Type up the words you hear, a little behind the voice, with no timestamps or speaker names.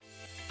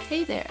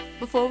Hey there!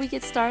 Before we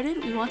get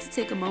started, we want to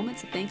take a moment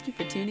to thank you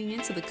for tuning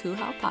in to the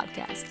Kuhau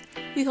podcast.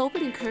 We hope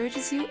it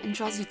encourages you and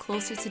draws you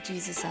closer to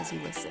Jesus as you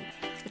listen.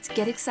 Let's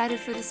get excited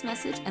for this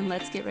message and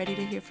let's get ready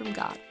to hear from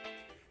God.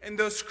 And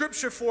the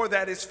scripture for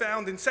that is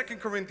found in 2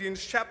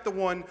 Corinthians chapter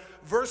 1,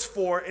 verse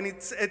 4, and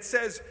it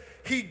says,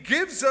 He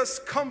gives us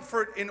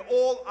comfort in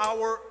all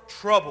our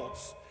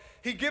troubles.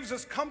 He gives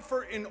us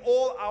comfort in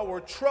all our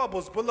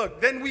troubles. But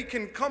look, then we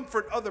can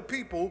comfort other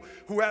people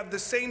who have the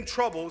same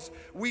troubles.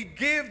 We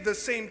give the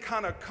same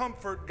kind of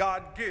comfort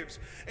God gives.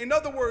 In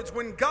other words,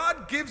 when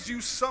God gives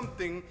you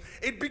something,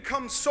 it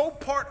becomes so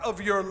part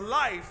of your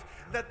life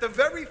that the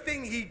very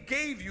thing He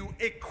gave you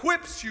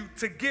equips you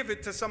to give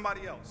it to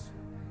somebody else.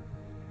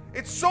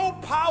 It's so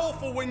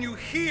powerful when you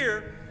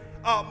hear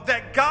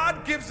that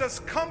God gives us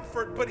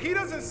comfort, but He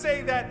doesn't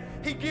say that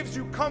He gives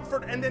you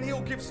comfort and then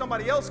He'll give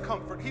somebody else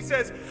comfort. He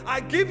says,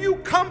 I give you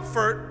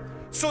comfort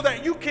so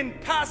that you can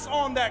pass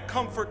on that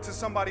comfort to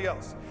somebody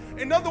else.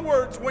 In other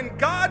words, when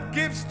God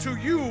gives to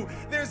you,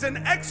 there's an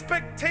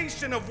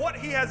expectation of what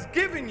He has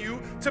given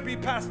you to be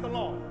passed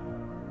along.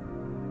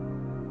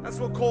 That's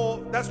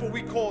what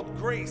we call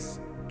grace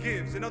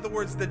gives. In other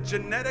words, the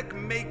genetic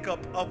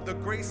makeup of the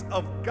grace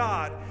of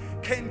God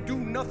can do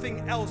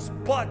nothing else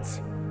but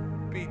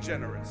be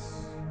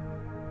generous.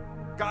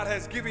 God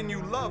has given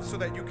you love so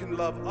that you can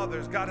love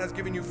others. God has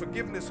given you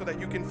forgiveness so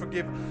that you can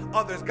forgive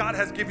others. God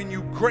has given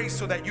you grace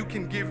so that you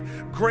can give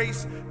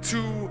grace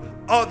to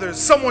others.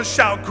 Someone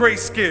shout,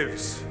 grace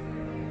gives.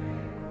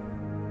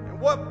 And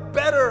what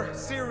better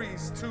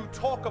series to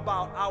talk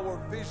about our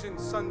Vision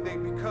Sunday,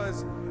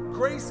 because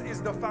grace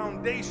is the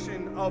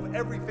foundation of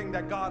everything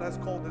that God has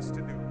called us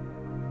to do.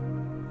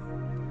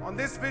 On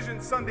this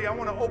Vision Sunday, I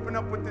want to open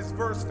up with this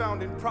verse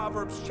found in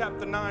Proverbs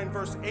chapter 9,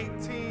 verse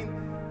 18.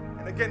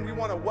 And again, we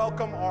want to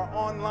welcome our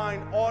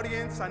online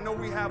audience. I know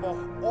we have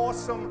an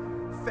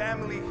awesome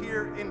family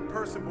here in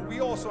person, but we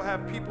also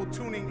have people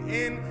tuning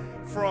in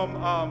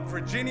from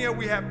Virginia.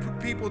 We have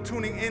people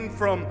tuning in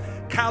from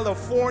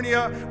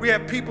California. We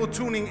have people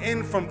tuning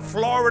in from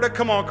Florida.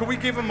 Come on, can we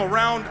give them a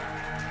round?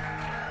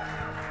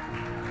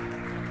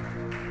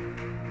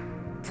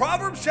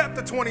 Proverbs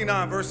chapter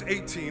 29, verse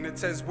 18, it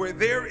says, where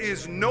there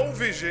is no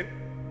vision,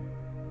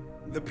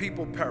 the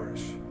people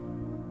perish.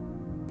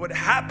 But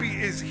happy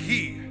is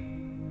he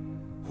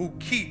who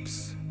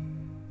keeps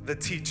the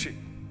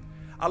teaching.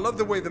 I love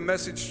the way the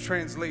Message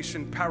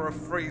translation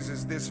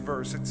paraphrases this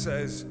verse. It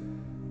says,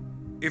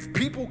 if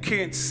people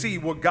can't see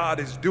what God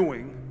is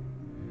doing,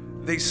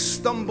 they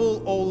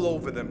stumble all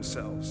over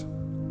themselves.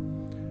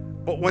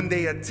 But when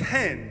they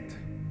attend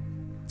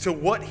to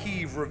what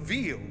He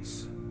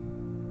reveals,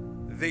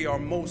 they are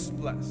most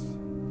blessed.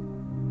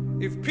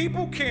 If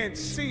people can't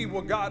see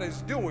what God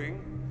is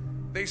doing,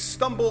 they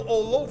stumble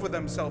all over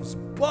themselves.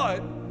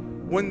 But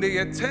when they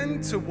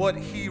attend to what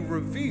He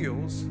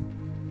reveals,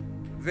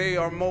 they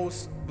are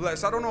most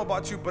blessed. I don't know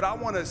about you, but I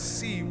want to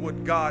see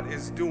what God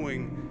is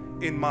doing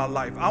in my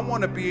life. I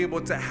want to be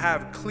able to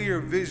have clear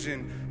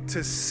vision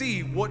to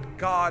see what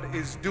God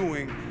is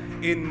doing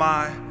in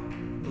my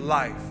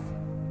life.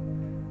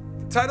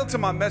 The title to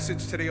my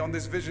message today on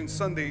this Vision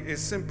Sunday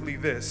is simply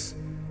this.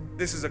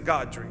 This is a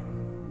God dream.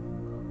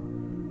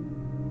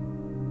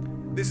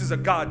 This is a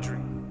God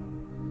dream.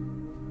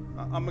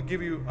 I'm going to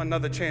give you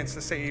another chance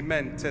to say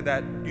amen to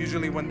that.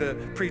 Usually when the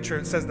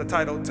preacher says the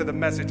title to the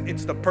message,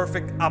 it's the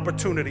perfect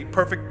opportunity,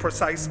 perfect,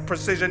 precise,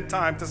 precision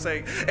time to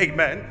say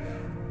amen.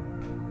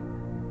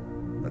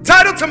 The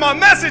title to my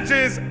message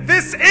is,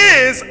 This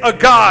is a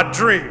God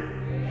Dream.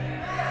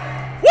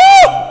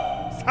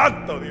 Woo!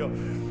 Santo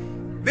Dios.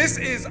 This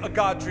is a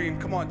God dream.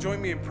 Come on, join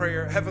me in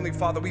prayer. Heavenly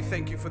Father, we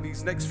thank you for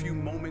these next few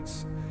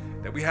moments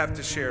that we have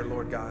to share,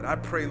 Lord God. I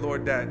pray,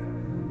 Lord, that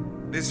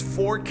this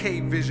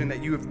 4K vision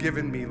that you have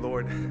given me,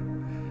 Lord,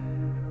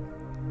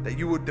 that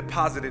you would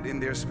deposit it in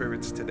their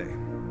spirits today.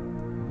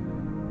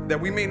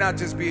 That we may not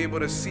just be able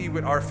to see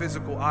with our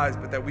physical eyes,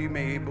 but that we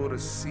may be able to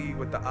see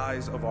with the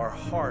eyes of our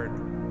heart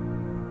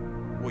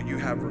what you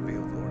have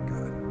revealed, Lord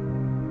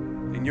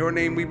God. In your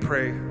name we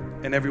pray,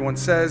 and everyone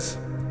says,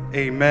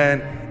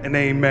 amen and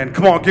amen.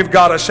 Come on, give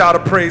God a shout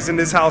of praise in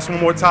this house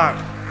one more time.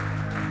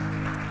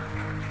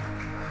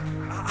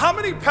 How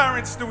many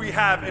parents do we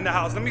have in the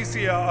house? Let me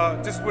see,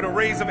 just with a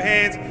raise of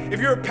hands. If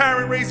you're a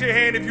parent, raise your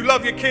hand. If you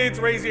love your kids,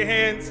 raise your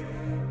hands.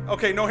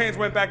 Okay, no hands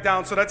went back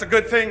down, so that's a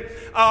good thing.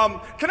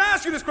 Can I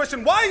ask you this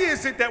question? Why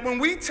is it that when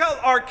we tell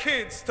our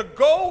kids to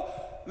go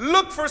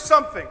look for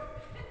something,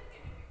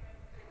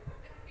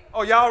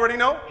 oh, y'all already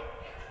know?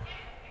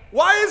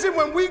 Why is it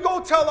when we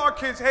go tell our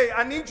kids, hey,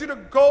 I need you to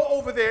go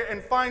over there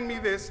and find me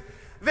this,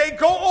 they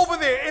go over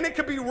there and it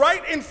could be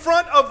right in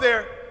front of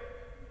their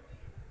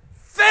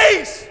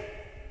face.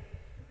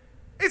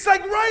 It's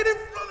like right in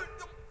front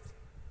of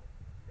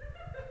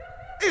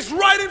It's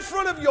right in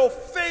front of your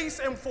face,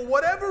 and for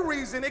whatever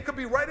reason, it could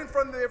be right in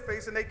front of their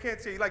face and they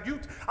can't see. Like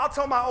I'll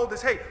tell my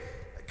oldest, hey,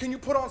 can you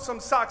put on some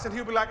socks? And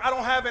he'll be like, I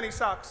don't have any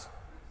socks.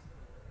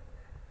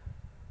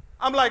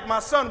 I'm like, my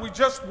son, we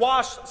just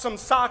washed some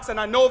socks, and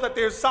I know that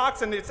there's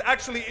socks, and it's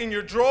actually in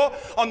your drawer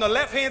on the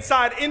left-hand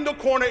side in the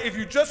corner. If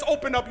you just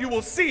open up, you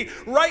will see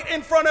right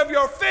in front of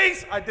your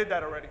face. I did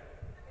that already.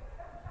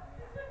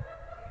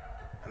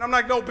 And I'm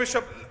like, no,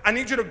 Bishop, I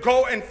need you to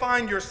go and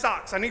find your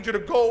socks. I need you to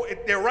go,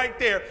 they're right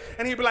there.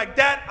 And he'd be like,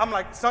 Dad, I'm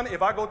like, son,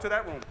 if I go to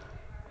that room,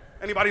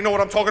 anybody know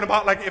what I'm talking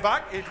about? Like, if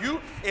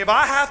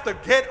I have to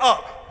get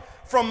up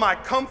from my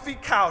comfy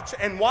couch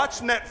and watch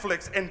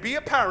Netflix and be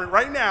a parent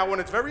right now, when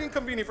it's very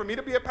inconvenient for me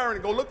to be a parent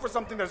and go look for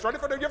something that's right in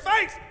front of your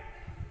face,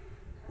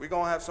 we're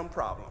going to have some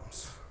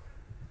problems.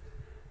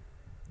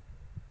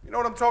 You know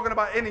what I'm talking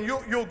about? And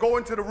you'll go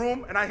into the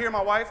room, and I hear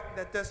my wife,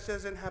 that just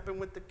doesn't happen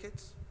with the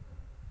kids.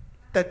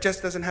 That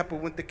just doesn't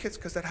happen with the kids,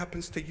 because that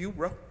happens to you,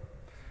 bro.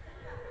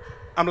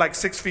 I'm like,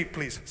 6 feet,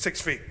 please.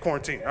 6 feet,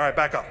 quarantine. All right,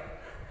 back up.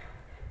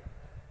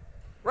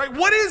 Right?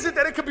 What is it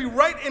that it could be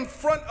right in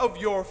front of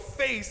your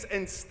face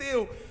and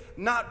still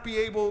not be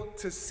able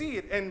to see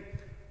it? And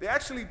they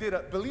actually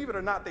believe it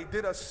or not, they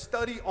did a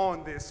study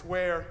on this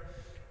where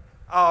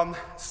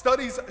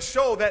studies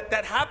show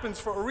that happens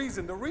for a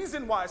reason. The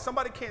reason why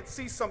somebody can't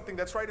see something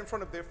that's right in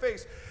front of their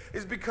face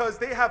is because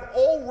they have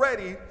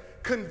already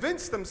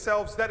convinced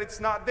themselves that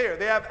it's not there.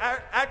 They have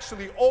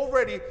actually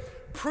already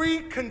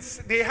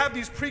they have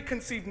these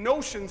preconceived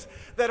notions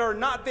that are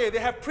not there. They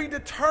have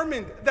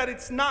predetermined that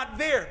it's not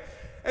there.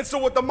 And so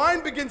what the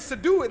mind begins to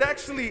do,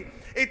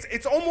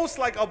 it's almost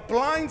like a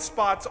blind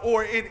spot,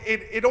 or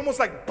it almost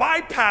like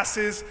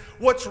bypasses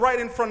what's right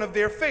in front of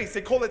their face.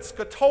 They call it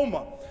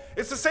scotoma.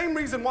 It's the same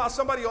reason why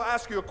somebody will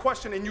ask you a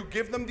question and you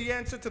give them the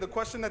answer to the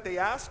question that they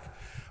ask,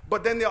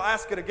 but then they'll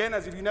ask it again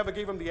as if you never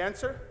gave them the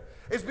answer.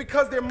 It's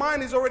because their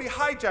mind is already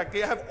hijacked.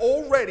 They have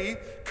already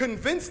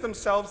convinced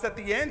themselves that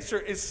the answer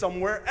is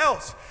somewhere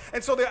else.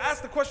 And so they'll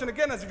ask the question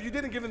again as if you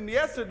didn't give them the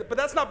answer, but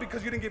that's not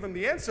because you didn't give them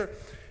the answer.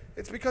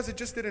 It's because it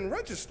just didn't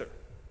register.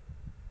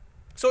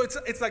 So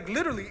it's like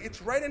literally,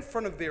 it's right in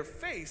front of their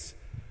face,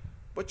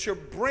 but your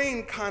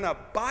brain kind of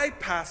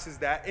bypasses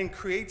that and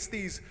creates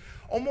these,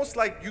 almost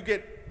like you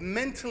get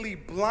mentally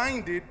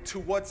blinded to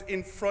what's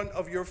in front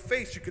of your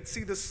face. You could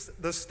see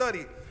the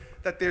study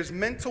that there's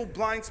mental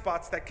blind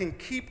spots that can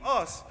keep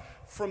us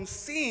from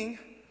seeing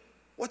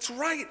what's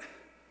right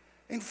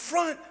in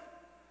front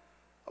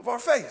of our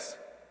face.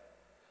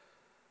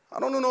 I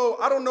don't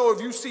know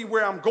if you see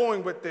where I'm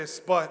going with this,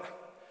 but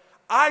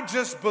I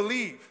just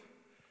believe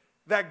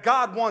that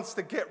God wants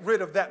to get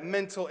rid of that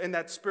mental and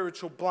that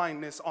spiritual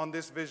blindness on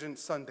this Vision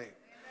Sunday.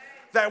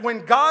 That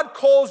when God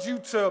calls you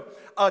to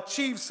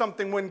achieve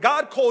something, when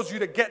God calls you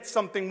to get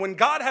something, when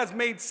God has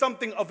made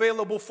something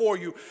available for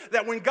you,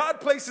 that when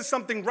God places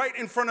something right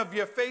in front of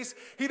your face,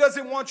 He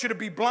doesn't want you to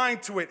be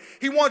blind to it.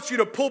 He wants you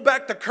to pull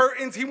back the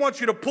curtains. He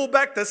wants you to pull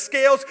back the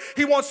scales.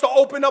 He wants to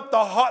open up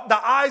the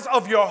eyes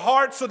of your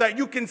heart so that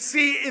you can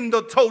see in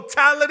the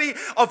totality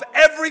of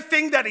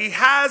everything that He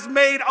has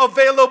made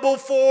available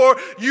for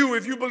you.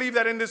 If you believe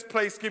that in this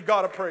place, give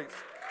God a praise.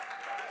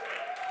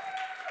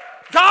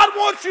 God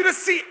wants you to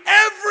see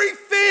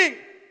everything.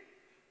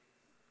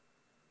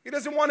 He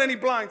doesn't want any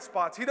blind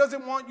spots. He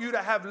doesn't want you to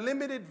have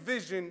limited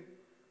vision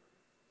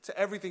to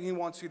everything He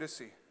wants you to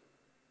see.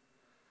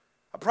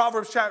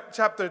 Proverbs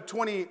chapter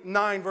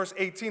 29, verse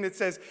 18, it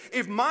says,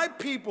 if my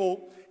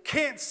people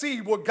can't see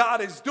what God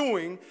is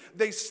doing,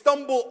 they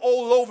stumble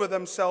all over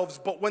themselves,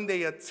 but when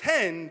they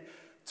attend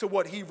to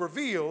what He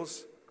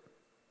reveals,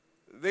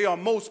 they are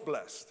most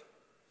blessed.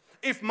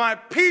 If my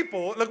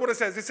people, look what it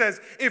says. It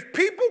says, if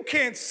people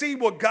can't see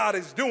what God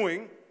is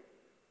doing,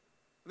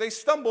 they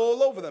stumble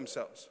all over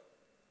themselves.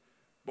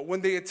 But when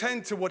they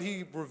attend to what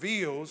He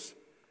reveals,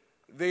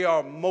 they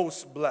are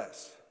most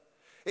blessed.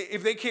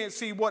 If they can't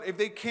see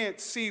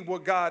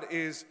what God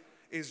is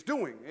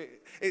doing.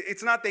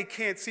 It's not they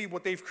can't see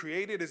what they've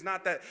created. It's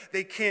not that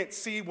they can't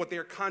see what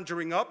they're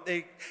conjuring up.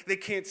 They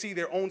can't see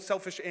their own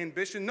selfish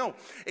ambition. No,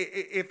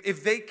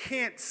 if they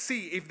can't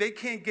see, if they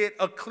can't get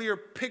a clear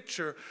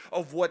picture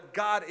of what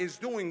God is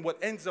doing, what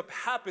ends up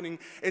happening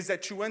is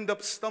that you end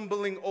up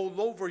stumbling all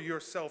over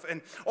yourself.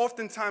 And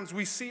oftentimes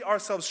we see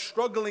ourselves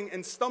struggling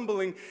and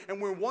stumbling,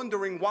 and we're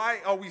wondering, why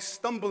are we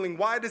stumbling?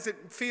 Why does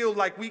it feel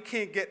like we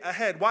can't get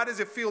ahead? Why does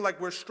it feel like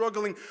we're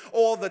struggling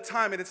all the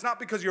time? And it's not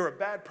because you're a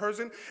bad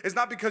person. It's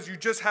not because you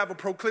just have a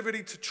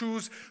proclivity to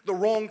choose the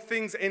wrong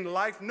things in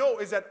life. No,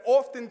 it's that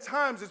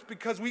oftentimes it's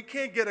because we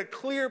can't get a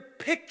clear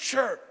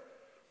picture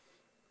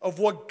of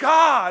what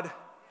God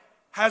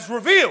has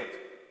revealed.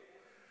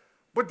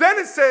 But then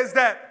it says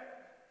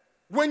that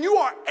when you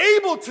are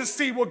able to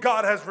see what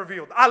God has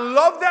revealed, I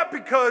love that,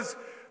 because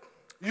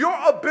your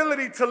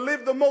ability to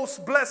live the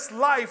most blessed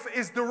life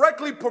is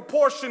directly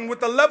proportioned with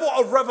the level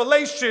of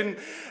revelation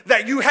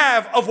that you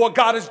have of what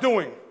God is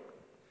doing.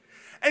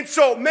 And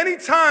so many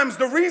times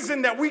the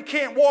reason that we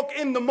can't walk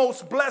in the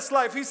most blessed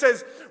life, he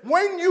says,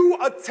 when you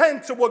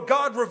attend to what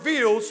God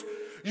reveals,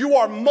 you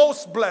are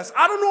most blessed.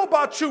 I don't know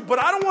about you, but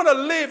I don't want to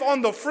live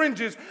on the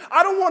fringes.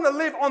 I don't want to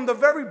live on the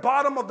very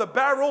bottom of the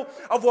barrel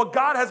of what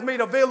God has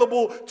made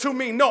available to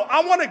me. No,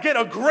 I want to get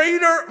a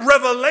greater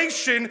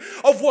revelation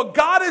of what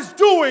God is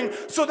doing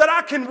so that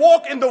I can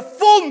walk in the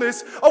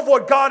fullness of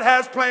what God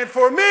has planned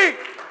for me.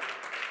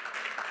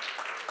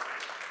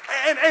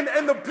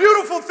 And the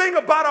beautiful thing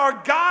about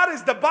our God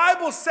is the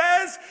Bible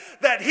says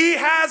that he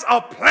has a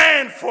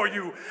plan for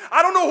you.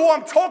 I don't know who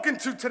I'm talking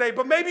to today,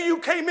 but maybe you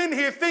came in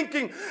here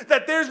thinking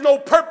that there's no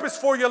purpose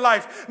for your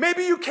life.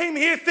 Maybe you came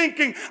here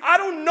thinking, I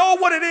don't know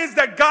what it is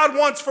that God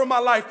wants for my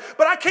life.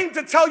 But I came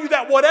to tell you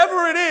that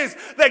whatever it is,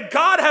 that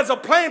God has a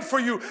plan for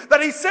you.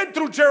 That he said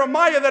through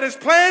Jeremiah that his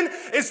plan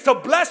is to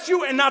bless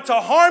you and not to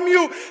harm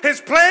you. His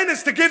plan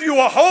is to give you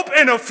a hope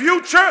and a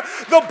future.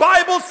 The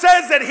Bible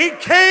says that he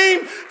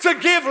came to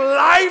give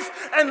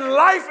life and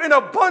life in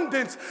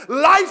abundance,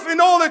 life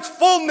in all its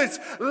fullness,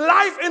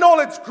 life in all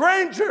its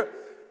grandeur.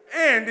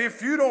 And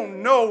if you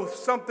don't know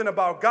something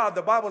about God,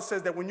 the Bible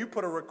says that when you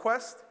put a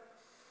request,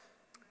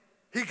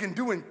 he can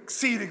do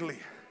exceedingly,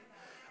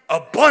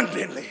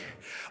 abundantly,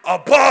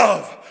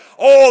 above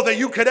all that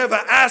you could ever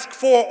ask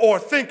for or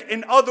think.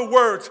 In other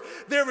words,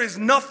 there is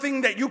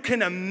nothing that you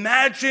can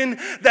imagine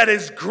that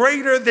is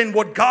greater than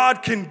what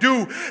God can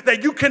do,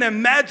 that you can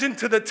imagine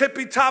to the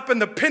tippy top and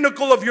the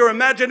pinnacle of your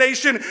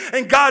imagination.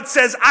 And God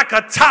says, I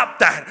could top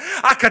that.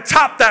 I could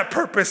top that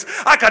purpose.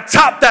 I could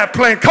top that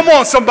plan. Come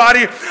on,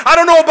 somebody. I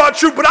don't know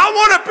about you, but I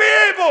want to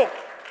be able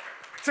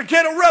to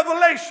get a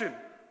revelation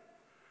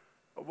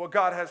of what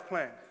God has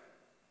planned.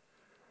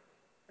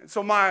 And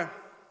so my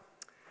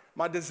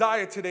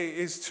desire today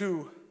is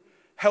to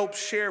help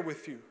share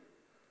with you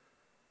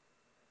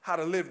how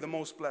to live the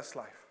most blessed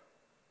life.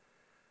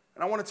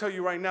 And I want to tell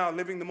you right now,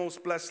 living the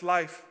most blessed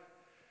life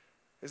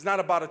is not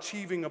about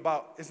achieving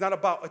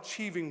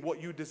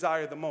what you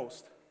desire the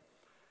most.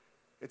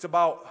 It's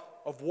about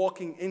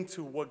walking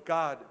into what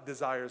God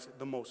desires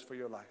the most for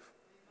your life.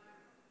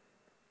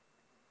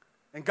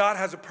 And God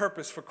has a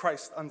purpose for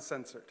Christ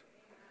Uncensored.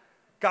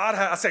 God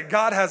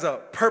has a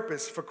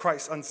purpose for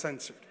Christ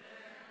Uncensored.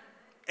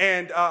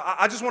 And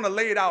I just want to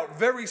lay it out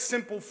very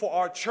simple for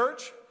our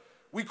church.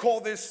 We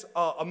call this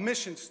a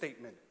mission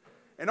statement.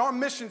 And our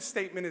mission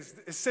statement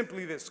is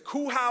simply this.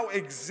 Kuhau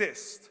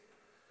exists.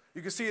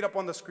 You can see it up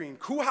on the screen.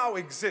 Kuhau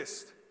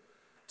exists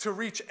to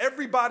reach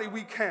everybody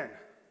we can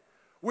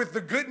with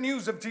the good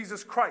news of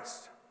Jesus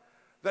Christ,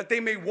 that they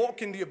may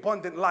walk in the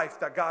abundant life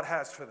that God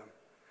has for them.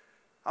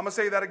 I'm going to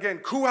say that again.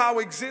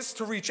 Kuhau exists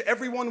to reach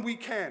everyone we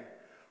can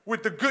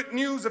with the good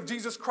news of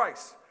Jesus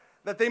Christ,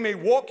 that they may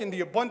walk in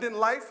the abundant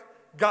life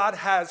God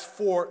has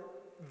for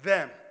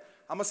them.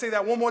 I'm going to say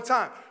that one more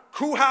time.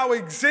 Kuhau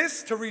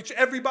exists to reach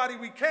everybody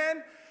we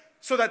can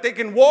so that they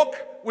can walk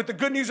with the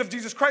good news of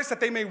Jesus Christ, that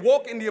they may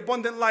walk in the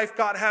abundant life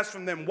God has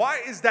from them. Why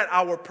is that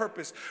our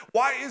purpose?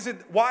 Why is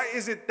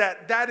it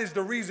that is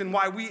the reason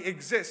why we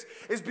exist?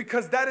 It's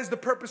because that is the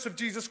purpose of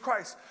Jesus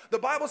Christ. The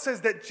Bible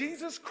says that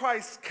Jesus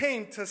Christ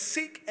came to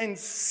seek and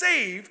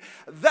save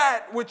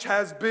that which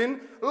has been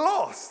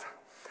lost.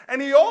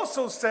 And he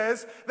also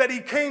says that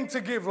he came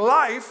to give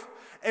life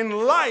and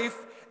life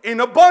in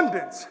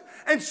abundance.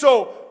 And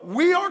so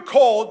we are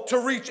called to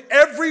reach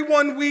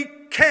everyone we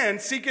can,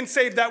 seek and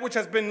save that which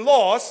has been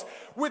lost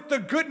with the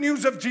good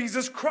news of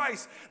Jesus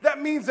Christ.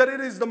 That means that it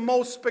is the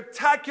most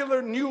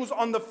spectacular news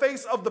on the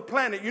face of the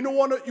planet. You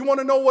want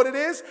to know what it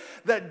is?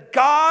 That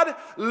God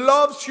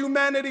loves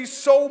humanity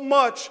so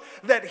much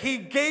that he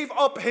gave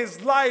up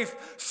his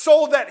life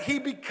so that he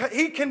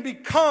can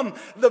become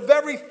the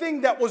very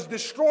thing that was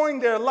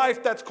destroying their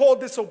life, that's called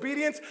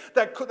disobedience,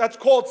 that's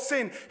called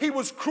sin. He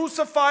was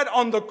crucified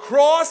on the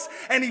cross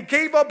and he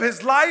gave up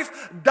his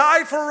life,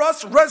 died for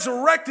us,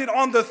 resurrected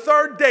on the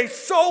third day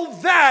so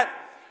that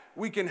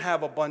we can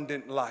have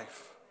abundant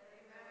life.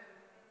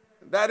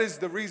 That is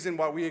the reason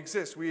why we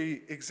exist.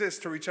 We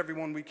exist to reach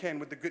everyone we can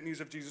with the good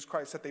news of Jesus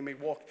Christ, that they may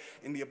walk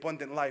in the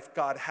abundant life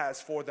God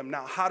has for them.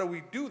 Now, how do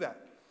we do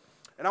that?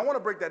 And I want to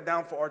break that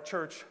down for our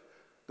church.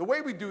 The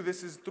way we do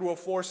this is through a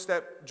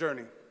 4-step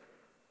journey.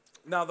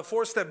 Now, the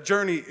 4-step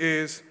journey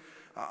is,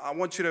 I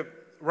want you to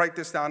write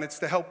this down. It's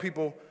to help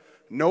people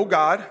know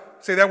God.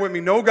 Say that with me.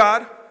 Know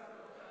God.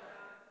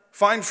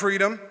 Find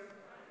freedom.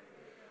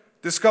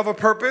 Discover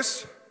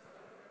purpose.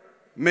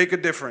 Make a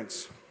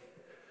difference.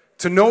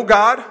 To know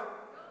God,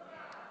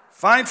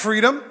 find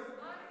freedom,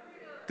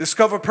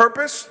 discover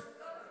purpose,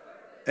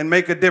 and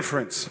make a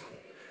difference.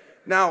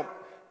 Now,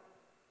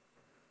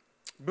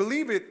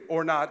 believe it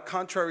or not,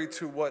 contrary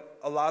to what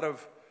a lot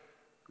of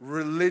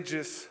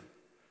religious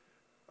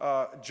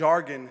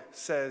jargon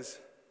says,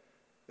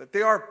 that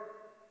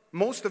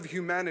most of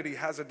humanity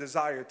has a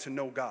desire to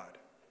know God.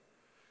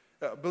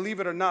 Believe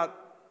it or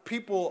not,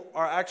 people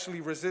are actually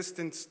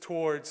resistant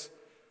towards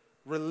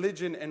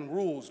religion and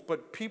rules,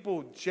 but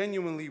people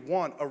genuinely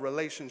want a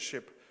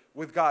relationship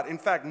with God. In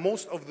fact,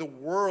 most of the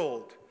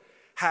world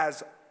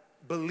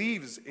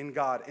believes in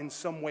God in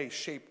some way,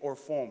 shape, or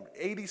form.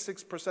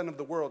 86% of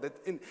the world.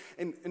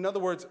 In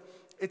other words,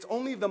 it's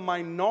only the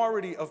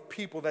minority of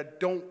people that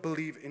don't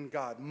believe in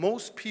God.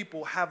 Most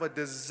people have a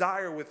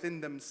desire within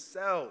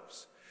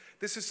themselves.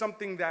 This is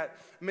something that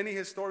many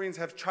historians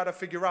have tried to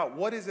figure out.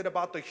 What is it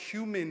about the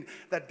human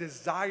that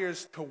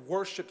desires to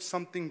worship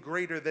something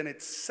greater than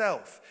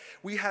itself?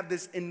 We have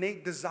this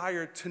innate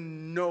desire to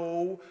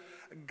know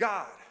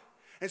God.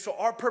 And so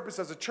our purpose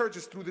as a church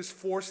is through this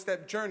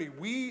 4-step journey.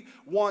 We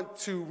want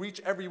to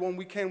reach everyone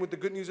we can with the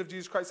good news of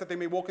Jesus Christ that they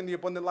may walk in the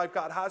abundant life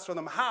God has for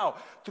them. How?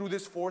 Through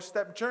this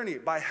 4-step journey,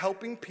 by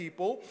helping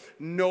people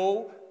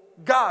know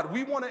God.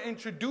 We want to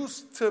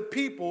introduce to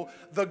people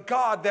the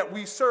God that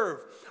we serve.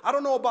 I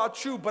don't know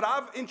about you, but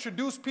I've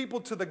introduced people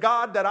to the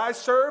God that I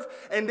serve,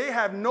 and they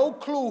have no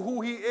clue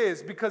who he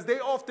is, because they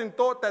often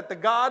thought that the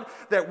God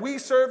that we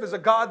serve is a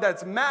God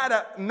that's mad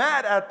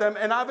at them,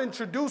 and I've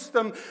introduced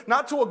them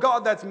not to a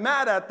God that's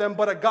mad at them,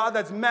 but a God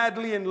that's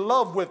madly in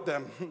love with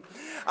them.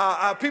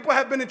 People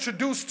have been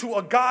introduced to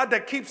a God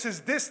that keeps his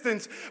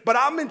distance, but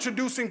I'm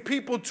introducing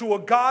people to a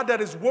God that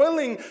is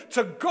willing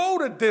to go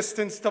the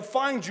distance to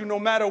find you no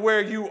matter where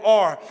you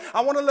are.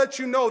 I want to let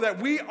you know that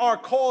we are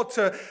called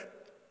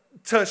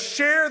to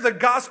share the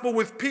gospel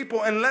with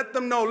people and let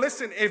them know,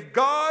 listen, if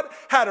God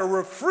had a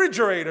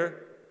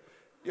refrigerator,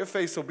 your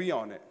face will be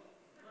on it.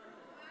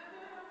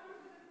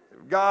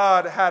 If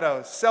God had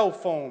a cell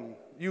phone,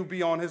 you'd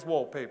be on his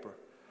wallpaper.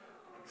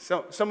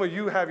 Some of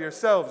you have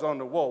yourselves on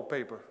the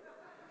wallpaper.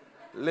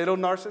 Little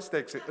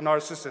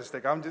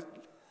narcissistic. I'm just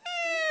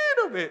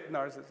a little bit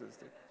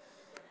narcissistic.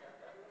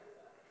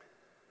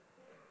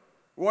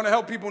 We want to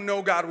help people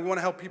know God. We want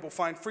to help people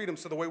find freedom.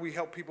 So the way we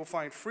help people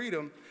find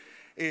freedom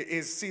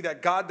is see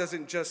that God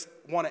doesn't just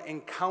want to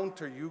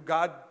encounter you.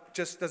 God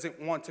just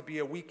doesn't want to be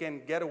a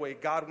weekend getaway.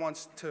 God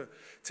wants to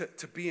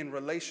be in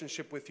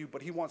relationship with you,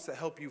 but he wants to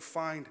help you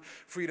find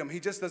freedom. He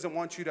just doesn't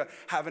want you to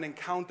have an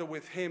encounter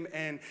with him,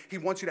 and he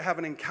wants you to have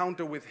an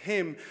encounter with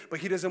him, but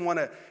he doesn't want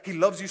to. He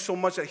loves you so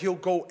much that he'll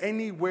go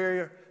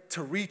anywhere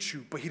to reach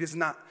you, but he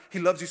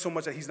loves you so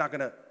much that he's not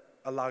going to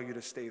allow you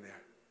to stay there.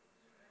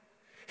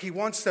 He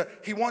wants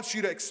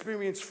you to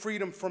experience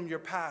freedom from your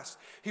past.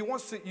 He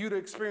wants you to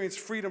experience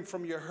freedom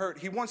from your hurt.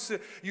 He wants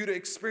you to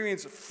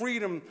experience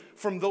freedom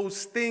from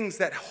those things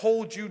that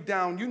hold you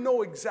down. You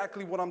know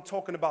exactly what I'm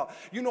talking about.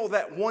 You know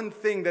that one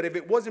thing that if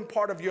it wasn't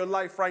part of your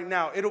life right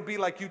now, it'll be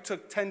like you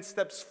took 10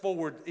 steps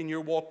forward in your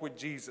walk with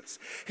Jesus.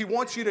 He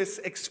wants you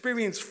to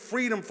experience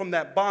freedom from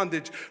that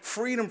bondage,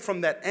 freedom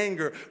from that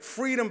anger,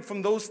 freedom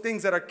from those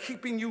things that are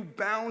keeping you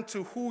bound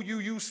to who you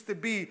used to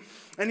be.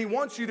 And he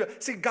wants you to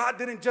see, God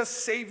didn't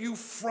just save you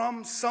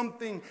from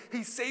something.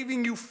 He's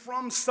saving you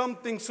from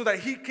something so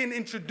that he can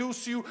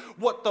introduce you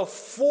what the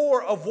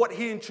for of what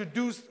he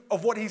introduced,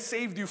 of what he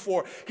saved you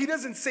for. He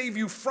doesn't save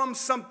you from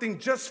something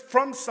just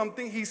from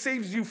something. He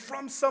saves you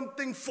from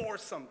something for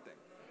something.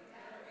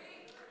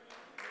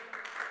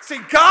 See,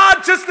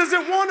 God just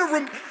doesn't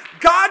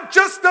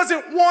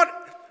want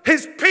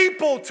his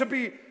people to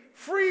be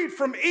freed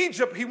from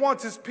Egypt. He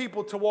wants his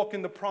people to walk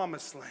in the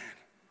promised land.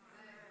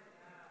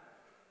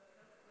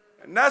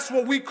 And that's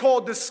what we call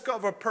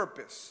discover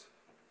purpose.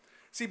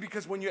 See,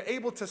 because when you're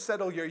able to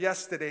settle your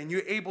yesterday and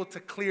you're able to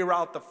clear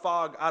out the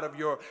fog out of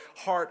your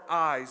heart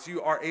eyes,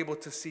 you are able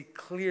to see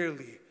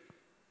clearly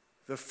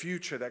the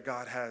future that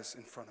God has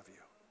in front of you.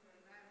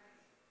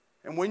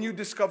 And when you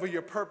discover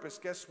your purpose,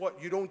 guess what?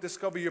 You don't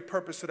discover your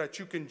purpose so that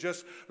you can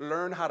just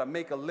learn how to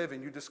make a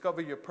living. You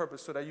discover your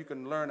purpose so that you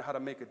can learn how to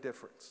make a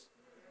difference.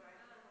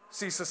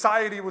 See,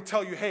 society will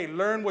tell you, hey,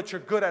 learn what you're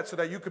good at so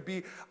that you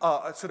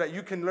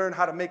can learn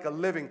how to make a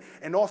living.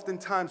 And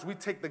oftentimes we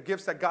take the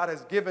gifts that God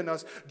has given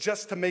us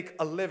just to make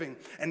a living.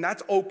 And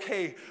that's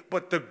okay.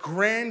 But the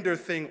grander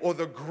thing or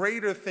the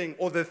greater thing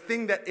or the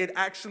thing that it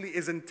actually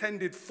is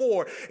intended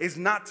for is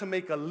not to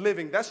make a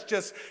living. That's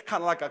just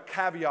kind of like a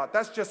caveat.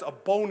 That's just a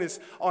bonus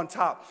on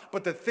top.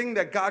 But the thing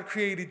that God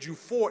created you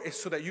for is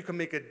so that you can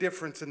make a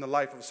difference in the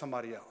life of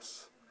somebody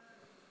else.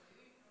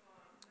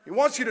 He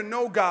wants you to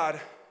know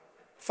God,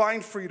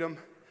 find freedom,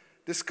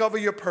 discover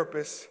your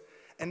purpose,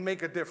 and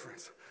make a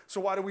difference.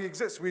 So why do we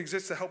exist? We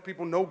exist to help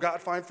people know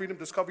God, find freedom,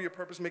 discover your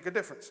purpose, make a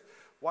difference.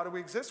 Why do we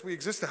exist? We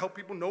exist to help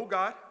people know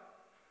God,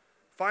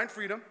 find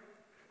freedom,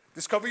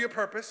 discover your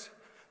purpose,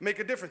 make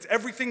a difference.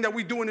 Everything that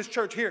we do in this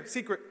church here,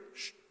 secret.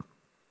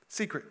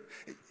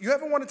 You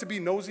ever wanted to be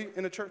nosy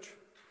in a church?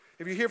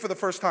 If you're here for the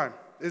first time,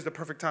 this is the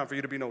perfect time for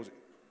you to be nosy.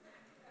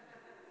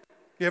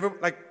 You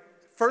ever,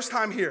 first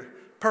time here,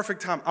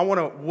 perfect time. I want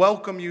to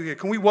welcome you here.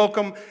 Can we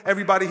welcome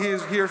everybody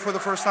here for the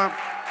first time?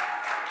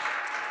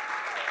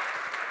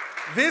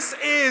 This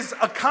is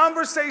a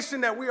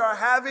conversation that we are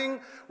having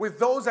with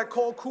those that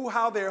call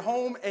Kuhau their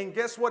home. And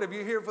guess what? If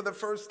you're here for the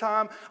first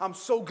time, I'm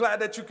so glad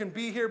that you can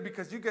be here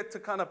because you get to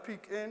kind of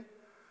peek in.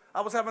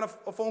 I was having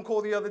a phone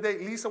call the other day.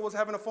 Lisa was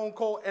having a phone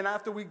call. And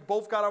after we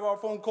both got out of our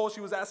phone call,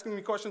 she was asking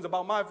me questions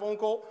about my phone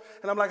call.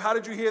 And I'm like, how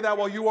did you hear that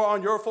while you were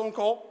on your phone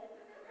call?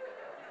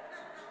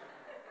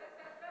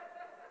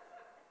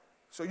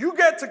 So you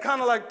get to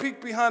kind of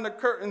peek behind the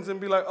curtains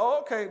and be like, oh,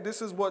 okay, this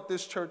is what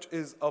this church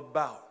is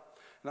about.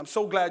 And I'm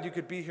so glad you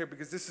could be here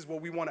because this is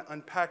what we want to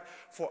unpack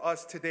for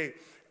us today.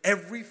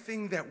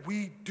 Everything that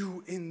we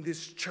do in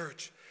this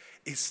church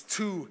is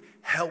to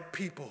help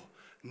people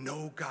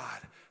know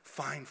God,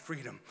 find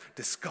freedom,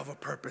 discover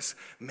purpose,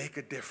 make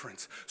a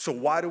difference. So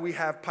why do we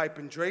have Pipe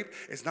and Drape?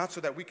 It's not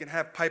so that we can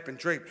have Pipe and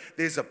Drape.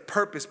 There's a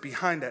purpose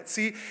behind that.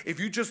 See,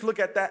 if you just look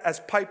at that as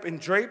Pipe and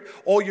Drape,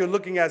 all you're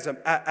looking at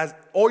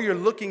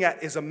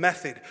is a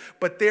method.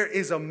 But there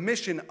is a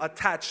mission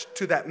attached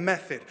to that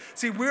method.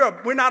 See,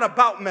 we're not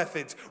about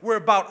methods. We're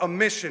about a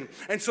mission.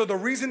 And so the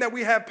reason that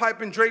we have Pipe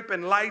and Drape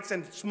and lights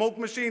and smoke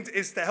machines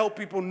is to help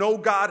people know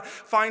God,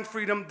 find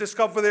freedom,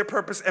 discover their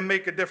purpose, and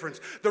make a difference.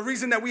 The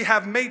reason that we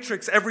have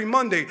Matrix every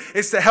Monday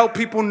is to help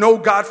people know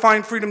God,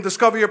 find freedom,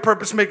 discover your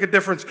purpose, make a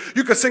difference.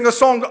 You could sing a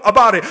song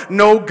about it.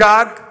 Know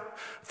God,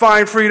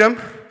 find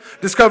freedom,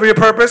 discover your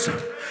purpose,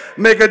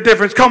 make a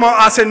difference. Come on,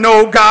 I said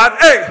know God,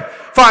 hey,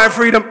 find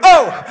freedom.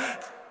 Oh,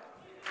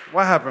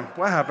 what happened?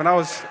 What happened?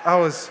 I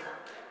was.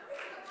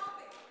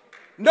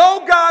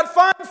 Know God,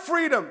 find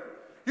freedom.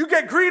 You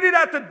get greeted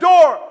at the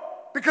door.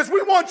 Because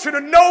we want you to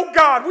know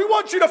God. We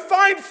want you to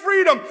find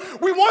freedom.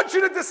 We want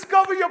you to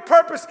discover your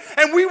purpose.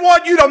 And we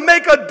want you to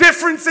make a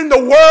difference in the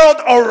world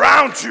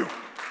around you.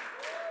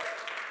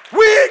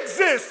 We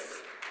exist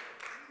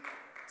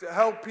to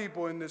help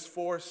people in this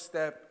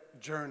 4-step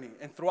journey.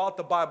 And throughout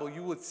the Bible,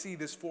 you would see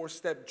this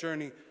 4-step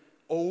journey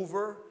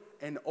over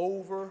and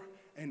over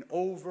and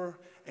over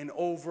and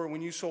over.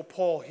 When you saw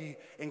Paul, he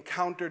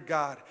encountered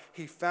God.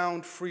 He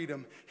found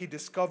freedom. He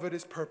discovered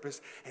his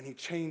purpose, and he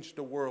changed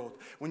the world.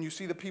 When you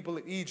see the people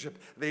in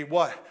Egypt, they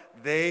what?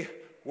 They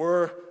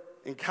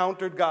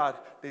encountered God.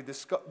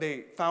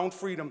 They found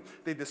freedom.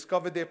 They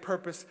discovered their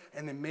purpose,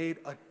 and they made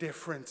a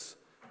difference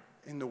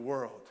in the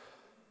world.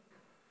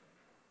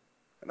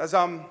 And as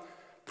I'm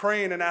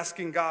praying and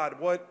asking God,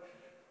 what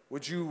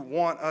would you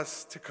want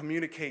us to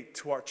communicate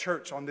to our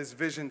church on this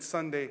Vision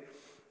Sunday?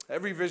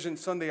 Every Vision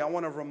Sunday, I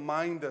want to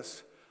remind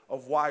us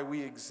of why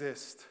we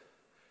exist.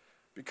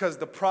 Because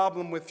the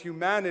problem with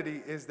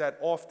humanity is that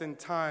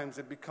oftentimes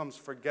it becomes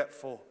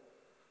forgetful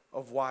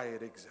of why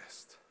it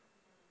exists.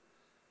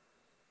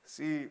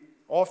 See,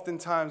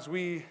 oftentimes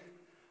we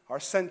are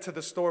sent to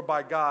the store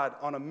by God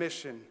on a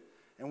mission,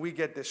 and we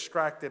get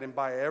distracted and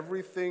buy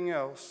everything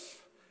else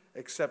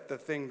except the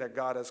thing that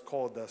God has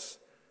called us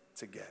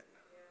to get.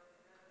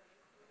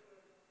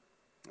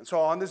 And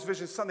so on this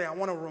Vision Sunday, I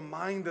want to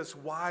remind us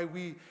why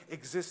we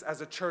exist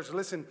as a church.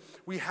 Listen,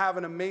 we have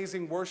an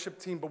amazing worship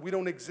team, but we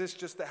don't exist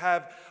just to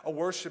have a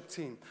worship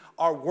team.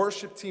 Our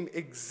worship team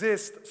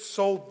exists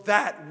so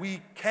that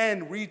we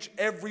can reach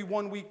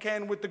everyone we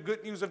can with the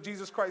good news of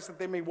Jesus Christ, that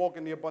they may walk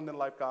in the abundant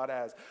life God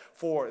has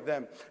for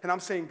them. And I'm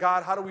saying,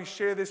 God, how do we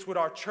share this with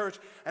our church?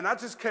 And I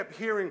just kept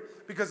hearing,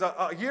 because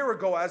a year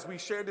ago, as we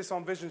shared this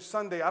on Vision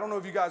Sunday, I don't know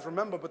if you guys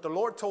remember, but the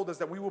Lord told us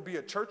that we will be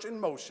a church in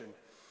motion.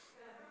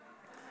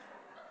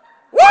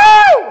 Woo!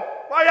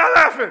 Why y'all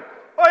laughing?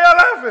 Why y'all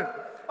laughing?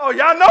 Oh,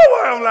 y'all know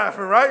why I'm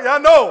laughing, right? Y'all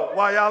know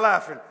why y'all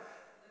laughing.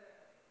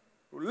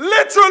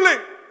 Literally.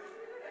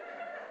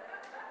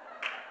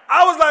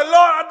 I was like, Lord,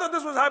 I thought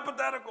this was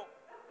hypothetical.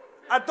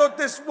 I thought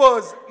this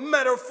was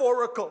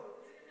metaphorical.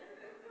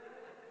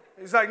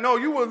 He's like, no,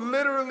 you will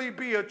literally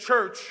be a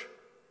church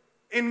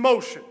in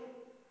motion.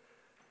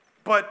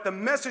 But the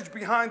message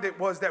behind it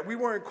was that we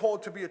weren't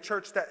called to be a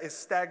church that is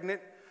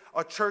stagnant,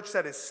 a church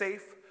that is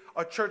safe,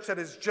 a church that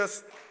is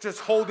just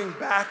holding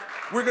back.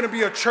 We're going to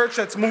be a church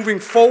that's moving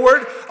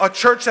forward, a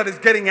church that is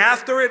getting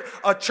after it,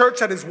 a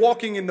church that is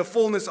walking in the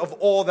fullness of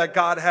all that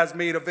God has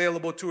made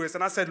available to us.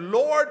 And I said,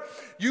 Lord,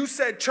 you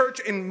said church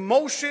in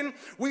motion.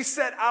 We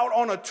set out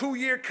on a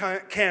 2-year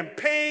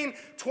campaign.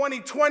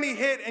 2020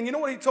 hit, and you know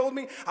what he told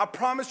me? I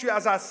promise you,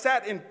 as I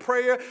sat in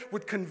prayer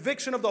with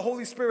conviction of the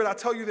Holy Spirit, I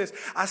tell you this,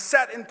 I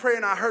sat in prayer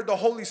and I heard the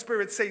Holy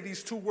Spirit say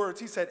these 2 words.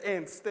 He said,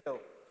 and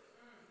still.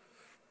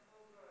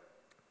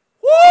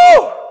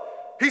 Woo!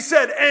 He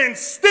said, and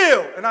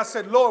still. And I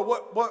said,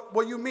 Lord,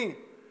 what you mean?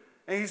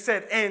 And he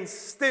said, and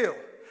still.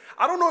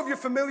 I don't know if you're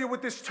familiar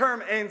with this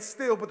term, and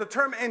still, but the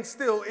term and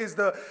still is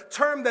the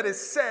term that is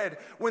said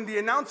when the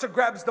announcer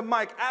grabs the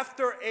mic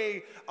after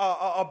a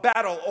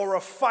battle or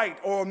a fight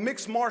or a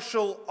mixed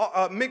martial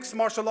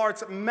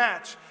arts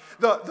match.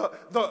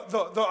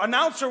 The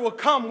announcer will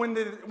come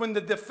when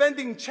the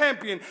defending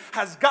champion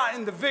has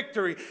gotten the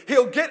victory.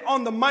 He'll get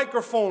on the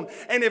microphone,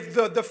 and if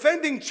the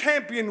defending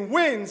champion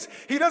wins,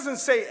 he doesn't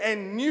say,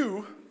 and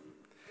new.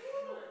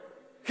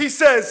 He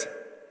says,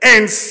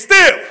 and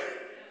still.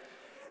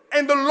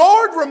 And the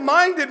Lord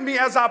reminded me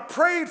as I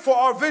prayed for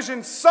our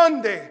Vision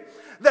Sunday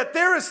that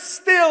there is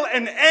still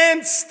an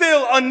and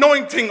still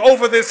anointing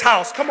over this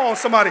house. Come on,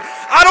 somebody.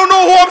 I don't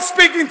know who I'm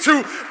speaking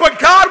to, but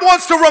God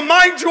wants to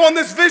remind you on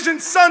this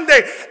Vision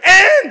Sunday.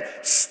 And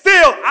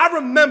still, I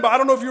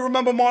don't know if you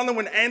remember, Marlon,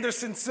 when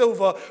Anderson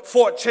Silva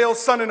fought Chael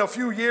Sonnen a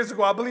few years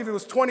ago. I believe it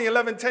was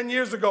 2011, 10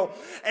 years ago.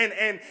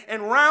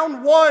 And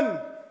round 1,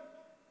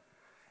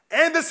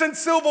 Anderson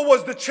Silva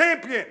was the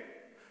champion.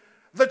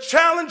 The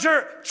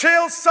challenger,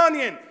 Chael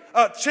Sonnen,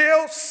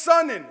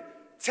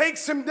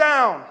 takes him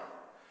down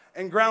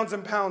and grounds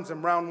and pounds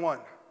him round 1.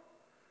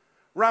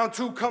 Round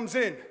 2 comes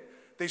in.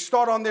 They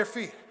start on their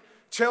feet.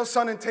 Chael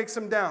Sonnen takes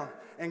him down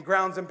and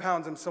grounds and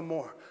pounds him some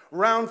more.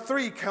 Round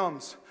 3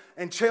 comes,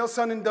 and Chael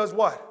Sonnen does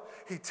what?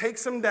 He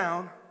takes him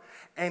down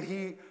and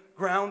he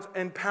grounds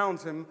and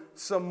pounds him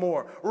some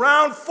more.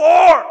 Round 4.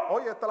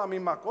 Oye, está la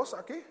misma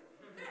cosa aquí.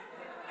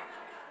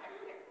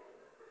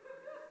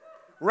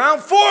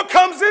 Round 4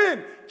 comes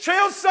in.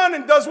 Chael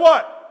Sonnen does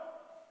what?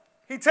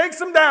 He takes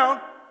him down.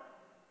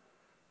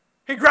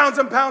 He grounds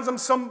and pounds him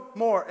some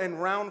more.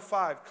 And round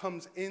 5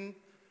 comes in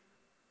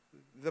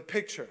the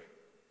picture.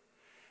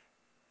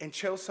 And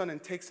Chael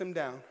Sonnen takes him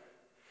down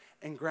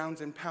and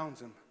grounds and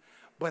pounds him.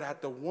 But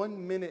at the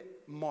 1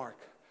 minute mark,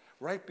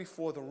 right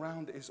before the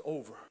round is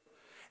over,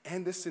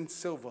 Anderson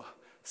Silva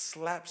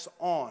slaps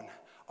on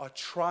a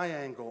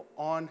triangle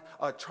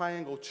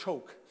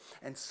choke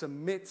and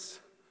submits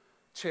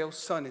Chael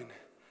Sonnen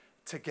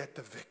to get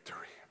the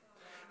victory.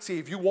 See,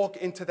 if you walk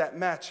into that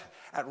match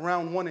at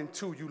round 1 and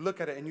 2, you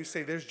look at it and you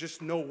say, there's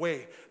just no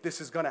way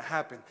this is going to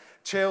happen.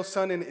 Chael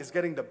Sonnen is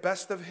getting the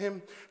best of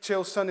him.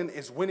 Chael Sonnen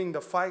is winning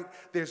the fight.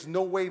 There's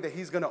no way that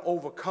he's going to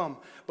overcome.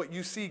 But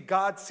you see,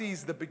 God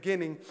sees the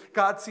beginning.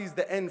 God sees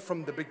the end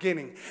from the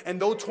beginning.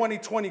 And though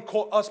 2020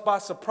 caught us by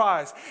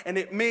surprise, and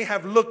it may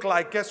have looked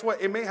like, guess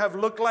what? It may have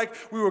looked like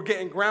we were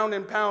getting ground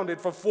and pounded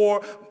for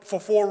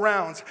four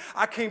rounds.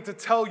 I came to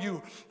tell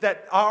you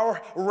that our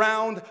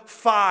round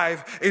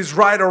 5 is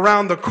right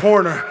around the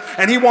corner.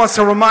 And he wants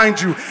to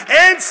remind you,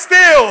 and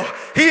still,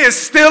 he is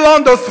still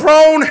on the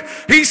throne.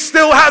 He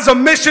still has a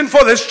mission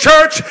for this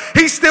church.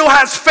 He still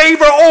has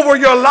favor over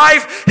your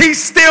life. He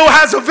still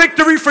has a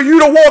victory for you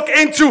to walk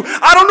into.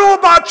 I don't know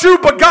about you,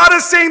 but God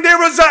is saying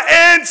there is an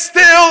and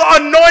still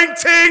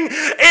anointing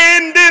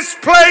in this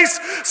place.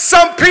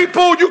 Some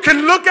people, you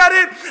can look at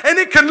it and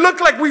it can look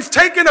like we've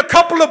taken a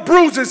couple of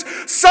bruises.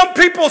 Some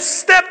people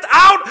stepped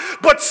out,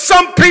 but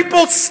some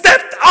people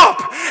stepped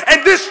up.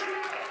 And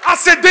I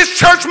said this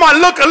church might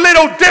look a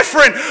little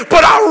different,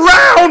 but our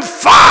round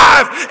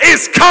 5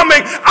 is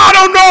coming. I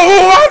don't know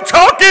who I'm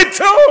talking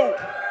to.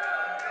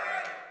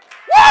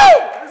 Woo!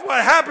 That's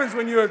what happens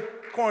when you're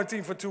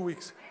quarantined for 2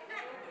 weeks.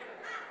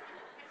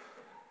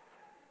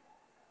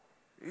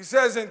 He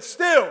says, and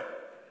still,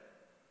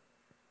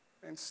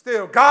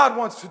 God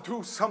wants to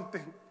do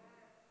something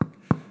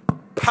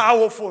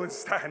powerful in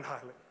Staten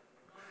Island.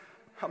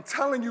 I'm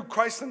telling you,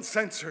 Christ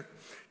Uncensored,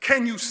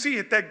 can you see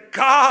it? That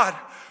God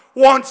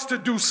wants to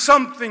do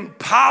something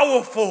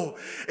powerful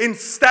in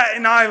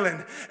Staten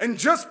Island. And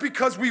just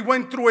because we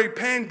went through a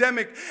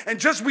pandemic and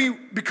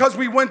because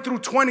we went through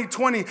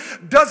 2020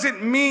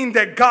 doesn't mean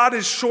that God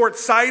is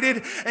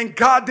short-sighted and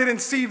God didn't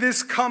see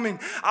this coming.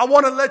 I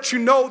want to let you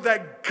know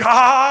that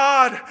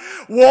God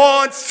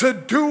wants to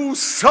do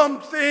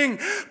something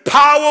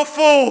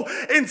powerful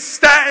in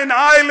Staten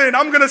Island.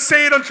 I'm going to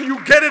say it until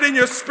you get it in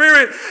your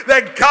spirit,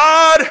 that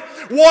God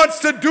wants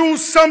to do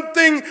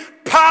something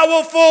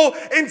powerful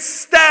in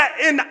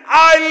Staten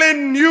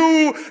Island,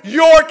 New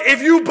York.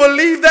 If you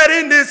believe that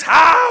in this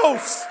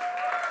house,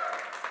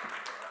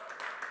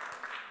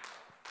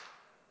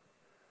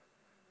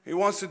 He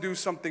wants to do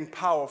something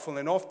powerful.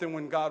 And often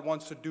when God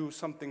wants to do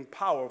something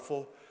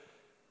powerful,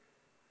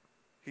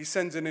 He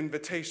sends an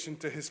invitation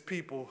to His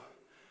people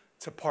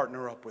to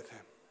partner up with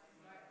Him.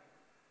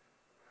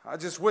 I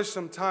just wish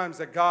sometimes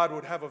that God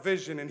would have a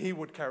vision and He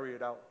would carry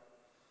it out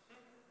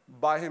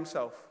by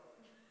Himself.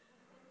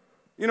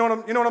 You know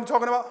what I'm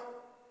talking about?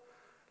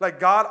 Like,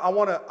 God, I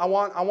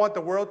want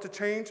the world to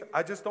change.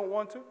 I just don't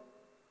want to.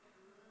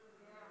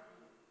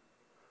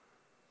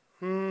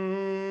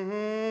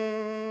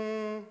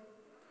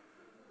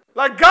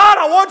 Like, God,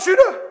 I want you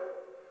to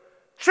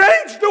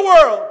change the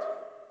world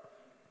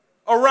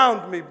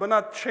around me, but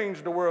not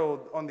change the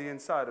world on the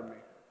inside of me.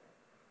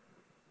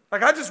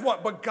 Like,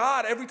 but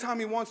God, every time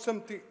He wants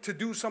something to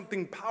do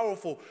something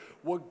powerful,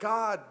 what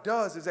God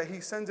does is that He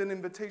sends an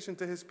invitation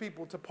to His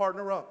people to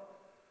partner up.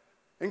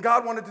 And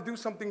God wanted to do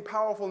something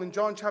powerful in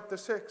John chapter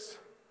 6.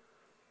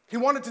 He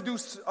wanted to do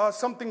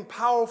something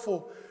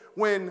powerful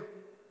when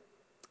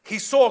He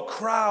saw a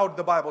crowd,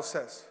 the Bible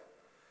says.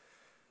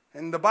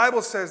 And the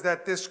Bible says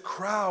that this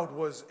crowd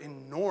was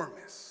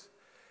enormous.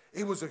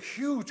 It was a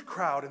huge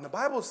crowd. And the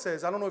Bible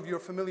says, I don't know if you're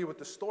familiar with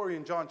the story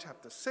in John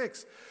chapter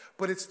 6,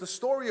 but it's the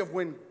story of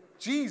when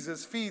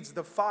Jesus feeds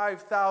the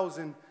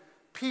 5,000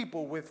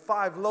 people with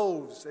 5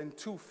 loaves and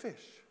 2 fish.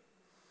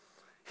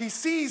 He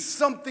sees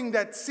something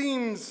that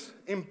seems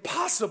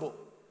impossible.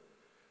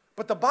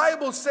 But the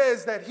Bible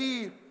says that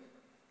he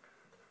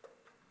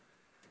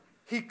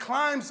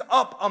climbs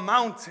up a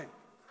mountain.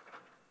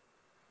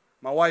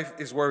 My wife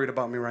is worried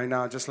about me right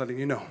now, just letting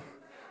you know.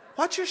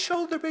 Watch your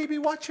shoulder, baby,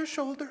 watch your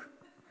shoulder.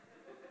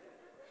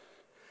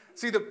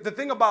 See, the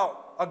thing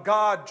about a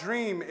God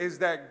dream is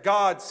that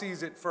God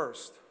sees it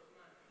first.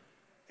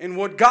 And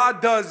what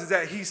God does is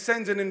that He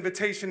sends an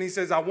invitation. He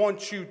says, I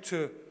want you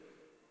to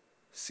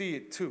see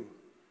it too.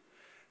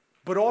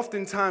 But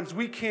oftentimes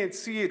we can't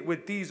see it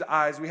with these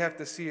eyes. We have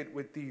to see it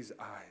with these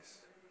eyes.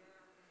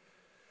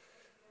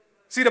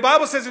 See, the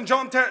Bible says in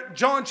John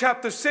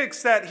chapter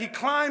 6 that he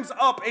climbs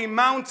up a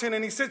mountain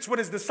and he sits with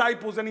his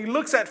disciples and he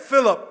looks at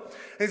Philip.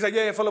 And he's like,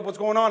 yeah, Philip, what's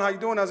going on? How you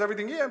doing? How's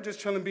everything? Yeah, I'm just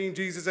chilling, being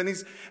Jesus. And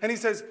he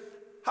says,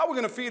 how are we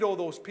going to feed all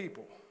those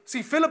people?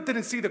 See, Philip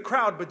didn't see the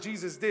crowd, but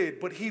Jesus did.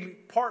 But he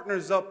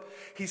partners up.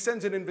 He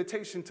sends an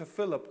invitation to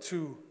Philip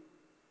to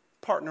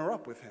partner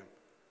up with him.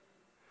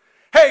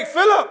 Hey,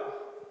 Philip,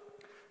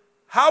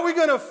 how are we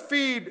going to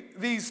feed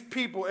these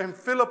people? And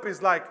Philip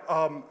is like,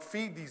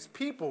 feed these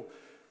people?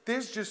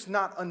 There's just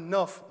not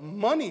enough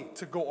money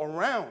to go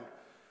around.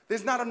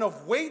 There's not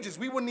enough wages.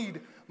 We would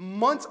need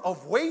months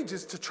of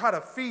wages to try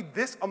to feed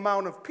this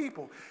amount of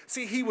people.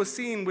 See, he was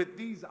seeing with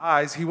these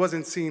eyes. He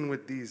wasn't seeing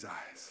with these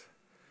eyes.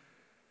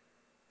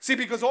 See,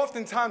 because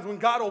oftentimes when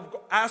God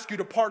will ask you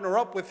to partner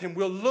up with him,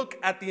 we'll look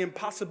at the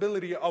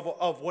impossibility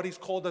of what he's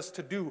called us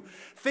to do,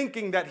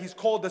 thinking that he's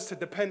called us to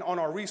depend on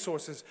our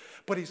resources,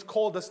 but he's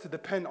called us to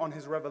depend on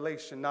his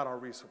revelation, not our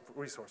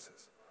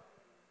resources.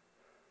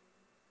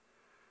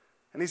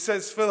 And he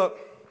says, Philip,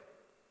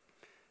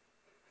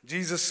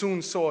 Jesus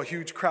soon saw a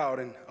huge crowd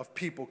of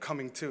people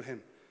coming to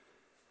him.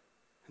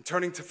 And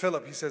turning to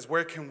Philip, he says,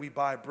 where can we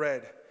buy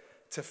bread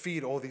to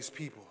feed all these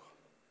people?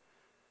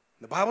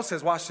 The Bible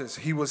says, watch this,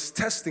 he was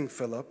testing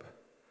Philip,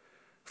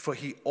 for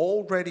he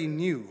already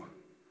knew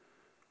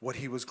what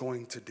he was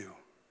going to do.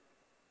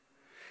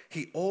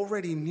 He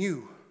already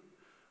knew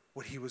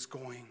what he was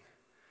going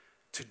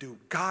to do.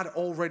 God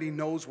already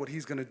knows what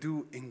he's going to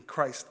do in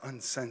Christ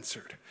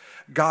Uncensored.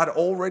 God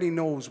already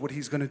knows what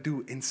he's going to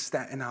do in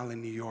Staten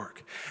Island, New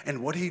York.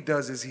 And what he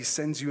does is he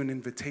sends you an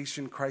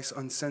invitation, Christ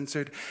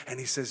Uncensored, and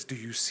he says, do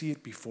you see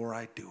it before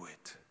I do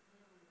it?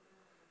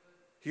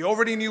 He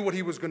already knew what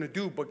he was going to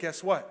do, but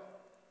guess what?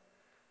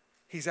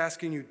 He's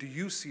asking you, do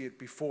you see it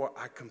before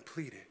I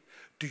complete it?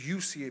 Do you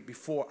see it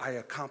before I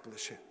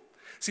accomplish it?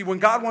 See, when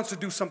God wants to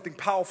do something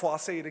powerful, I'll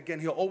say it again,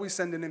 he'll always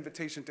send an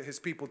invitation to his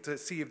people to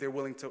see if they're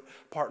willing to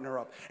partner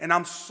up. And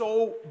I'm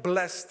so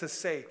blessed to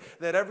say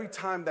that every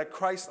time that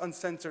Christ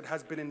Uncensored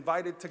has been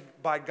invited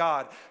by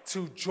God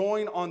to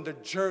join on the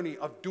journey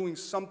of doing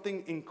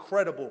something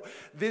incredible,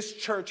 this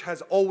church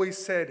has always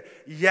said,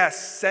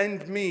 yes,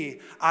 send me,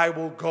 I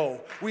will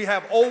go. We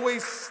have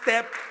always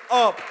stepped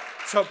up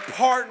to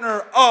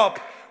partner up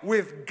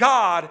with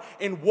God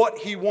in what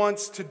he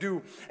wants to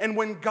do. And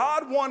when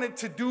God wanted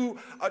to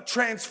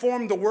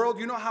transform the world,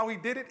 you know how he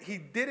did it? He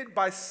did it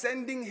by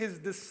sending his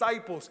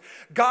disciples.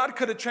 God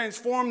could have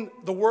transformed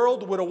the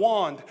world with a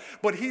wand,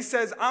 but he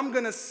says, I'm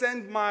going to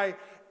send my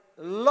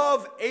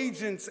love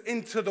agents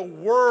into the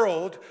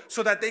world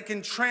so that they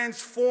can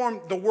transform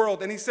the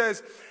world. And he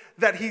says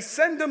that he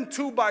sent them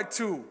 2 by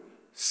 2,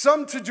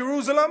 some to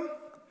Jerusalem,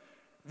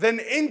 then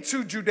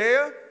into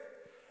Judea,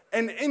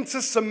 and into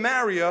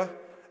Samaria,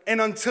 and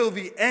until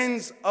the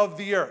ends of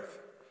the earth.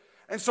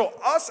 And so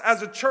us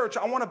as a church,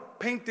 I want to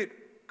paint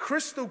it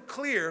crystal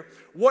clear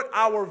what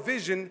our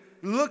vision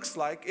looks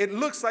like. It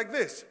looks like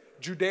this: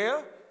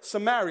 Judea,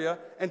 Samaria,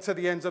 and to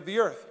the ends of the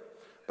earth.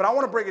 But I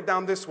want to break it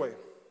down this way.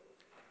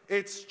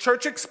 It's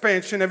church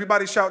expansion.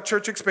 Everybody shout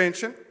church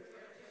expansion.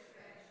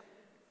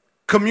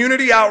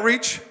 Community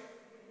outreach.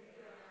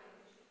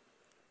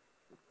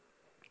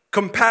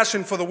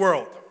 Compassion for the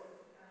world.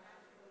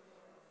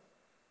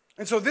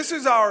 And so this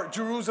is our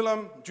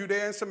Jerusalem,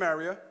 Judea, and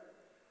Samaria,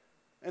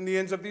 and the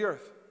ends of the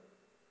earth.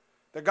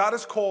 That God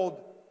has called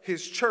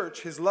his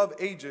church, his love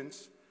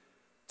agents,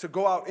 to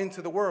go out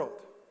into the world.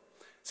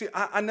 See,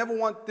 I never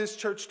want this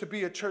church to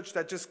be a church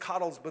that just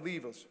coddles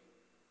believers.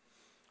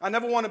 I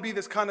never want to be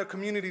this kind of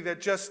community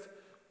that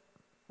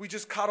we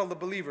just coddle the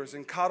believers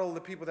and coddle the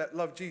people that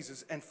love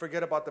Jesus and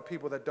forget about the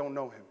people that don't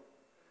know him.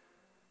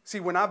 See,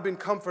 when I've been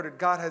comforted,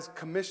 God has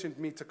commissioned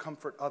me to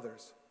comfort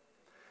others.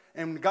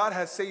 And God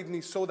has saved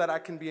me so that I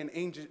can be an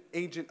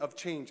agent of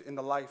change in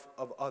the life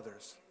of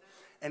others.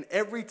 And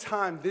every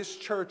time this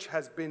church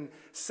has been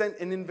sent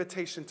an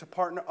invitation to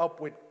partner up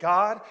with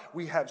God,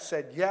 we have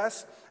said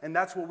yes. And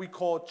that's what we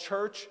call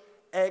church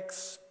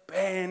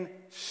expansion.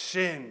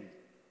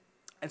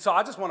 And so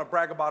I just want to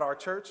brag about our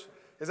church.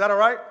 Is that all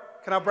right?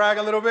 Can I brag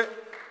a little bit?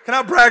 Can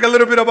I brag a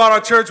little bit about our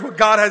church, what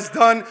God has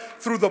done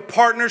through the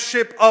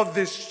partnership of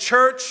this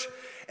church?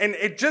 And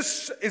it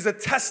just is a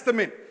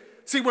testament.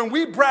 See, when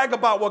we brag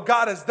about what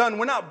God has done,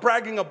 we're not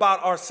bragging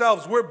about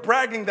ourselves. We're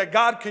bragging that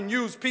God can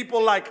use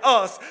people like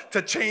us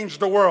to change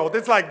the world.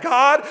 It's like,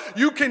 God,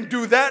 you can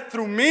do that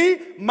through me?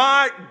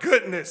 My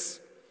goodness.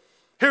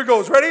 Here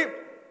goes. Ready?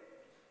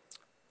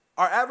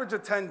 Our average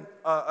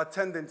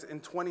attendance in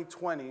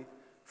 2020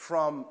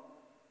 from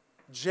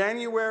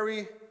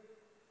January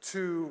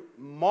to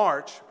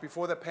March,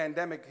 before the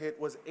pandemic hit,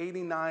 was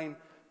 89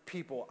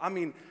 people. I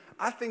mean,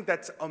 I think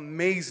that's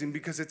amazing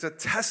because it's a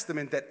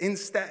testament that in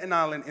Staten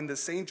Island, in the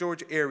St.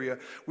 George area,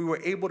 we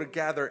were able to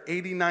gather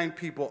 89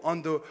 people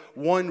under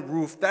one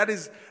roof. That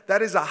is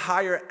a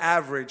higher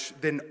average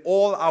than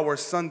all our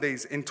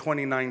Sundays in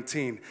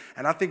 2019.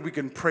 And I think we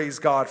can praise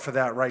God for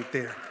that right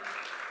there.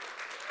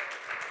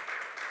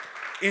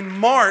 In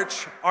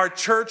March, our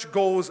church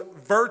goes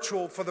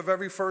virtual for the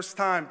very first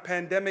time.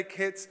 Pandemic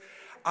hits.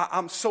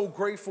 I'm so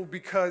grateful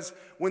because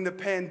when the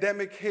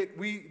pandemic hit,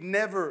 we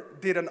never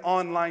did an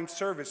online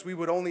service. We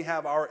would only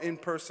have our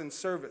in-person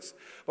service.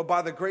 But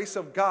by the grace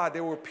of God,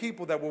 there were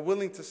people that were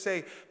willing to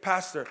say,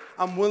 Pastor,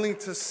 I'm willing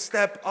to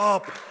step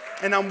up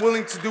and I'm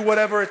willing to do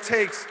whatever it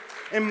takes.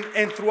 And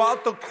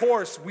throughout the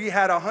course, we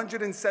had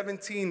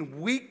 117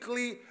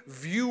 weekly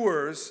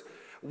viewers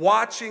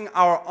watching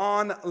our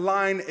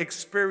online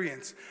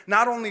experience.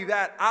 Not only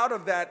that, out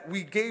of that,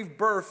 we gave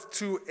birth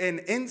to an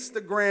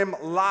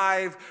Instagram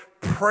live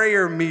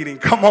prayer meeting.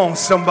 Come on,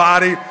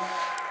 somebody.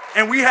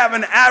 And we have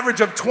an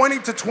average of 20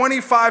 to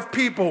 25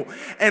 people.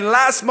 And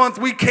last month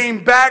we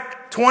came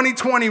back,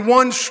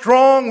 2021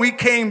 strong. We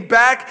came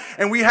back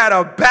and we had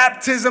a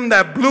baptism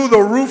that blew the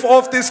roof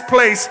off this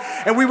place.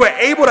 And we were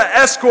able to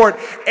escort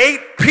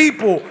 8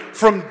 people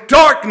from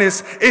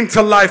darkness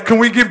into life. Can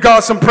we give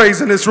God some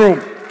praise in this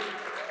room?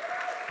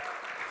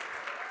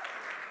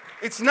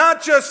 It's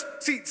not just,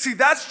 see,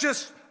 that's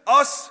just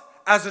us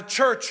as a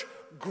church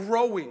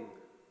growing.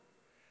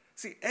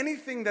 See,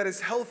 anything that is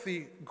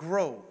healthy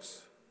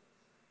grows.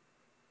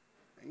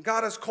 And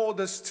God has called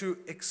us to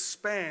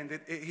expand.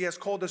 He has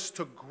called us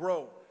to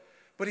grow.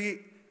 But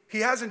He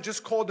hasn't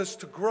just called us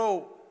to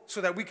grow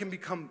so that we can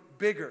become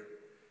bigger.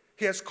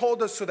 He has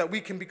called us so that we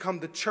can become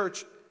the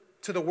church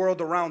to the world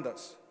around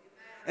us.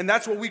 And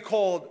that's what we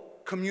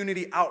call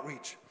community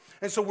outreach.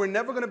 And so we're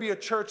never going to be a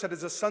church that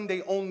is a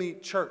Sunday-only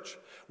church.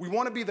 We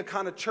want to be the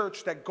kind of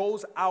church that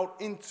goes out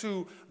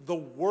into the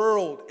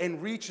world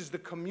and reaches the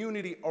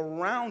community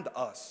around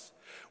us.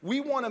 We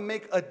want to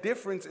make a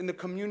difference in the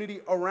community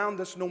around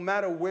us no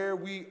matter where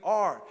we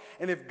are.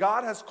 And if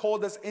God has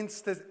called us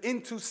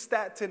into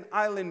Staten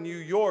Island, New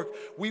York,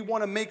 we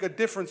want to make a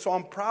difference. So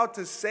I'm proud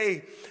to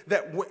say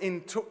that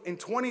in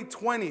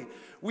 2020,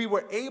 we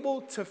were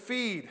able to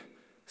feed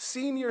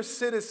senior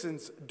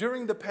citizens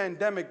during the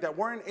pandemic that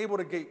weren't able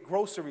to get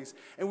groceries.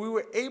 And we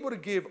were able to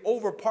give,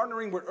 over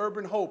partnering with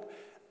Urban Hope,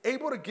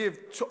 able to give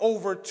to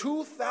over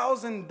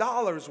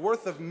 $2,000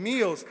 worth of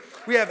meals.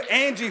 We have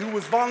Angie who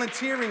was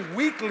volunteering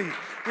weekly.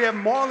 We have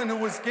Marlon who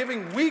was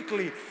giving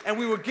weekly. And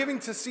we were giving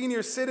to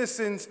senior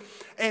citizens.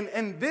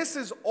 And this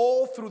is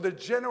all through the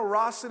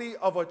generosity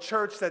of a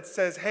church that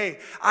says, hey,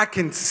 I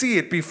can see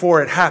it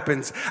before it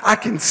happens. I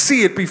can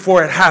see it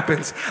before it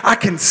happens. I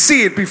can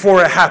see it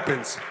before it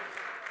happens.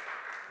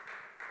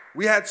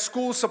 We had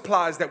school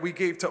supplies that we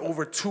gave to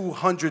over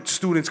 200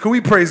 students. Can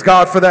we praise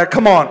God for that?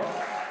 Come on.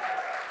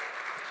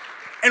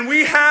 And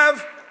we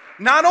have,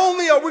 not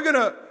only are we going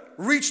to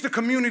reach the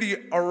community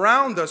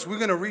around us, we're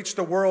going to reach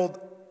the world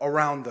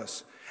around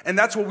us. And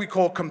that's what we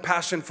call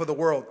compassion for the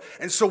world.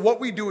 And so what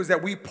we do is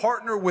that we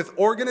partner with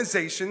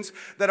organizations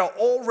that are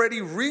already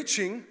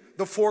reaching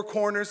the 4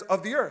 corners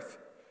of the earth.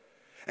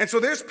 And so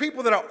there's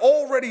people that are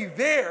already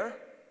there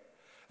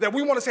that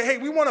we want to say, hey,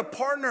 we want to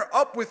partner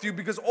up with you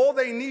because all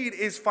they need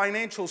is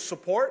financial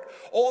support.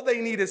 All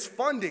they need is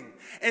funding.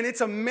 And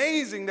it's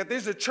amazing that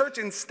there's a church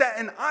in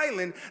Staten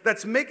Island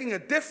that's making a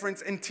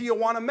difference in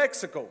Tijuana,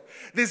 Mexico.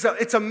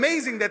 It's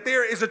amazing that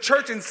there is a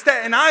church in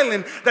Staten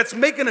Island that's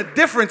making a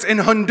difference in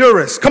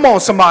Honduras. Come on,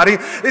 somebody.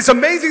 It's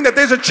amazing that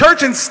there's a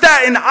church in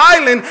Staten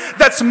Island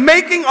that's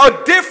making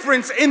a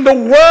difference in the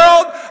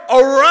world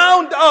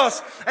around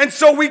us. And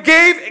so we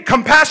gave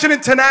Compassion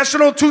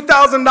International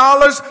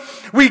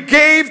 $2,000. We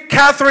gave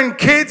Catherine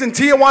Kids in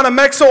Tijuana,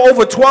 Mexico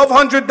over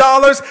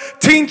 $1,200.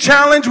 Teen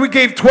Challenge, we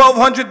gave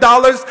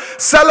 $1,200.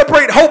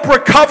 Celebrate Hope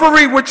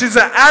Recovery, which is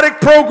an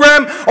addict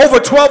program, over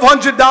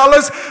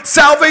 $1,200.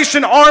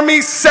 Salvation Army,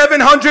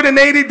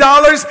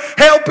 $780.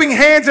 Helping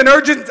Hands and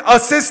Urgent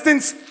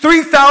Assistance,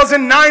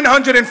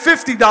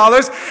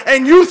 $3,950.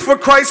 And Youth for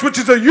Christ, which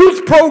is a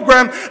youth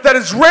program that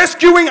is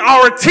rescuing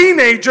our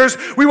teenagers,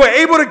 we were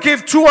able to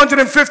give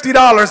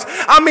 $250.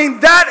 I mean,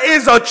 that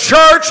is a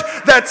church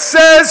that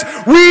says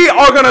we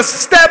are going to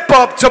step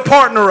up to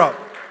partner up.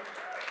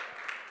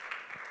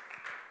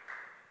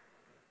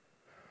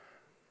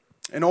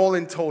 And all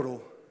in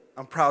total,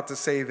 I'm proud to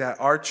say that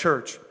our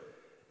church,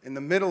 in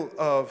the middle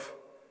of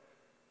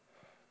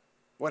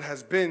what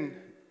has been,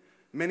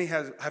 many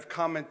have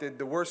commented,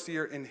 the worst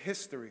year in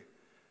history,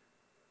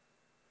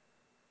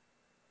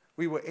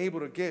 we were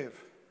able to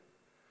give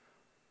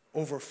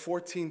over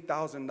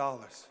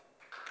 $14,000.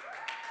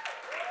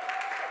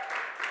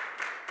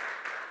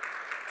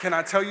 Can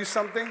I tell you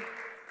something?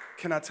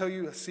 Can I tell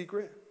you a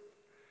secret?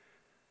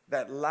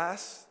 That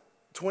last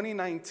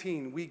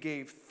 2019, we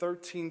gave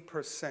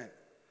 13%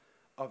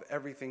 of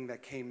everything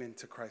that came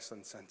into Christ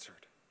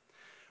Uncensored.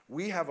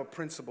 We have a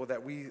principle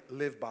that we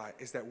live by,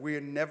 is that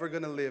we're never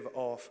going to live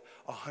off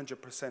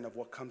 100% of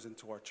what comes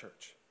into our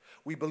church.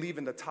 We believe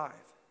in the tithe.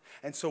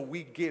 And so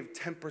we give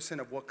 10%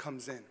 of what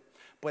comes in.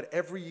 But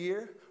every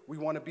year, we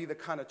want to be the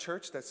kind of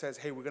church that says,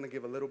 hey, we're going to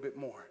give a little bit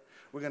more.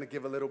 We're going to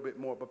give a little bit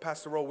more. But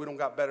Pastor Rowe, we don't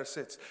got better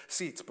seats.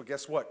 But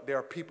guess what? There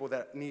are people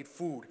that need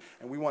food,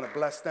 and we want to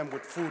bless them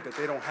with food that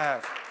they don't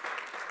have.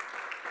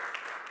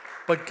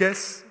 But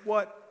guess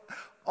what?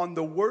 On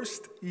the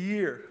worst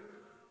year,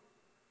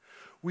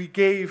 we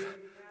gave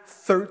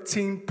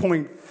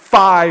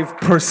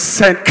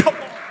 13.5%. Come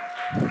on.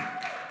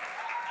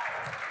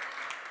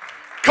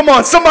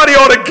 on, somebody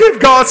ought to give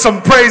God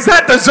some praise.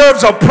 That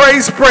deserves a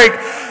praise break.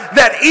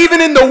 That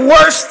even in the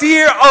worst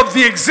year of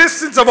the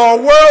existence of our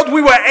world,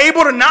 we were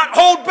able to not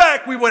hold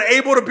back. We were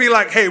able to be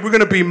like, hey, we're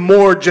going to be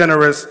more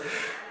generous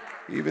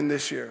even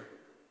this year.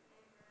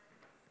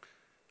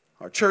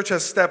 Our church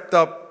has stepped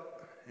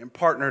up and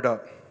partnered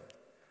up.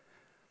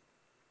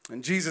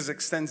 And Jesus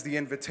extends the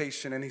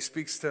invitation, and he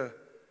speaks to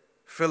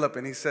Philip,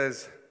 and he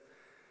says,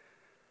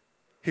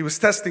 he was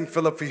testing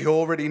Philip, for he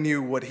already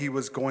knew what he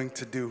was going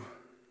to do.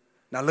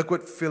 Now look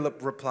what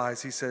Philip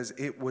replies. He says,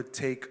 it would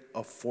take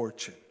a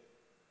fortune.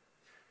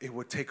 It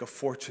would take a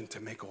fortune to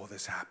make all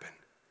this happen.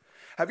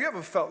 Have you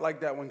ever felt like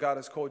that when God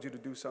has called you to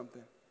do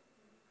something?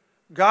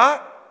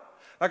 God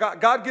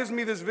gives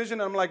me this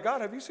vision, and I'm like,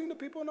 God, have you seen the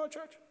people in our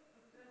church?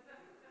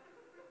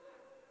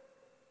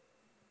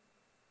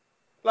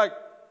 Like,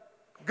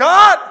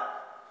 God,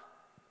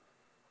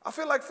 I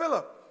feel like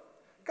Philip.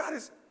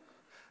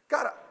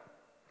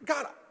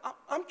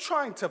 I'm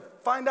trying to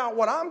find out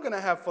what I'm going to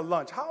have for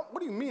lunch. What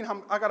do you mean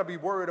I got to be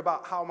worried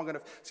about how am I going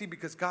to... See,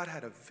 because God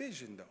had a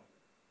vision, though.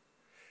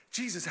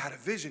 Jesus had a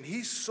vision.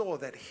 He saw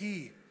that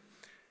he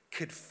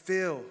could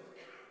fill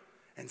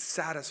and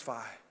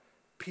satisfy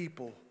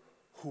people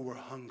who were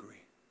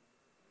hungry.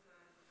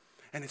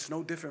 And it's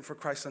no different for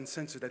Christ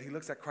Uncensored, that he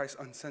looks at Christ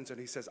Uncensored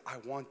and he says, I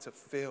want to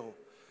fill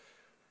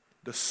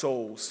the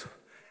souls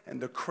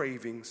and the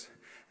cravings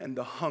and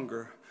the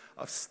hunger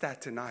of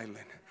Staten Island.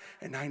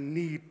 And I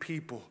need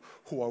people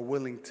who are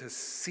willing to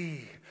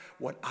see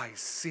what I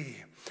see.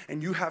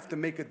 And you have to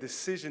make a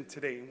decision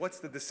today. And what's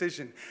the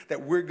decision?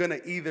 That we're going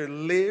to either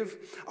live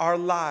our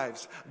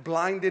lives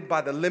blinded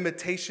by the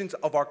limitations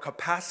of our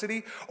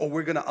capacity, or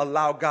we're going to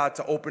allow God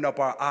to open up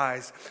our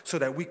eyes so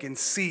that we can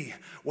see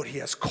what he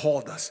has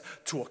called us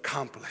to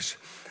accomplish.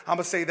 I'm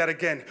going to say that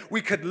again.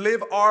 We could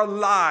live our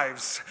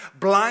lives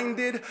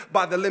blinded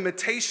by the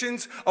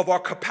limitations of our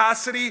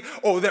capacity,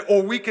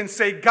 or we can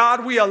say,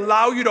 God, we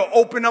allow you to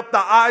open up the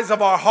eyes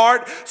of our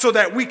heart so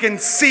that we can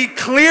see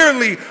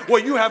clearly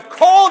what you have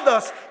called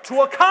us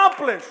to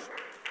accomplish.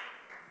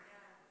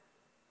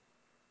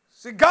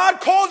 See,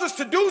 God calls us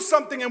to do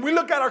something, and we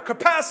look at our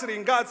capacity,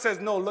 and God says,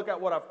 no, look at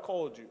what I've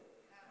called you.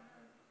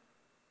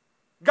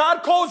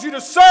 God calls you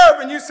to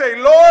serve, and you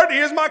say, Lord,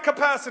 here's my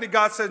capacity.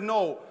 God says,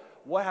 no,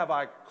 what have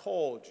I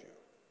called you?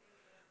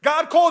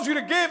 God calls you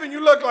to give, and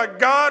you look like,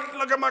 God,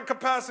 look at my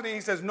capacity. And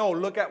he says, no,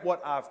 look at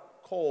what I've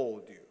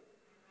called you.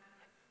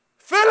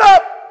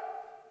 Philip,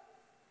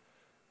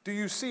 do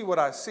you see what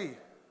I see?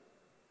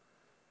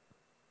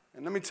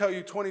 And let me tell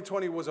you,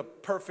 2020 was a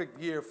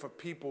perfect year for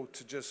people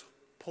to just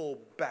pull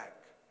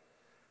back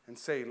and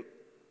say,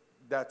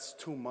 that's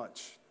too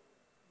much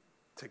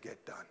to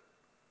get done.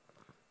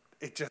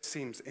 It just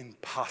seems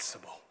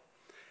impossible.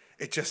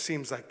 It just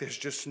seems like there's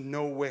just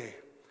no way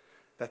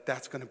that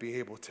that's going to be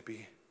able to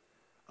be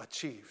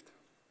achieved.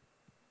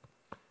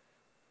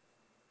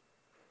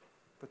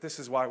 But this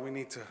is why we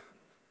need to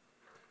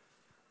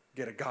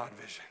get a God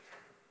vision.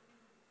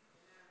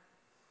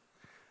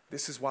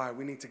 This is why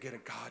we need to get a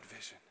God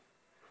vision.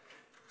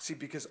 See,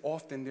 because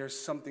often there's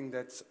something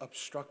that's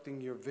obstructing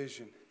your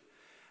vision.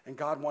 And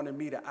God wanted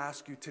me to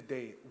ask you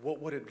today, what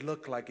would it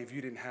look like if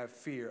you didn't have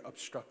fear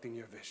obstructing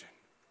your vision?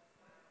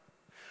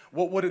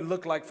 What would it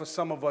look like for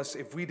some of us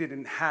if we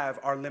didn't have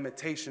our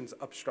limitations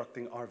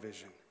obstructing our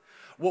vision?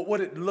 What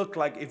would it look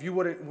like if you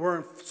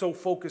weren't so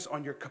focused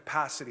on your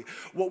capacity?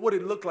 What would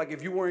it look like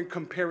if you weren't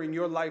comparing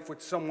your life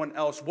with someone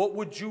else? What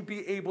would you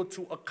be able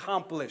to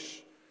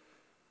accomplish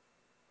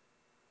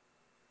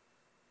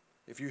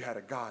if you had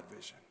a God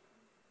vision?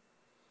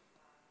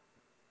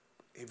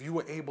 If you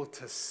were able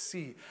to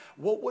see,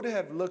 what would it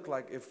have looked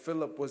like if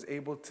Philip was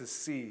able to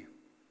see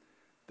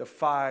the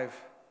 5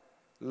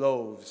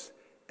 loaves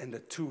and the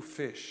 2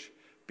 fish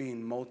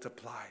being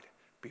multiplied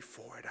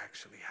before it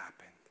actually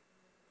happened?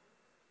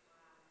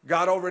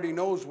 God already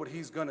knows what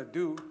he's going to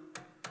do.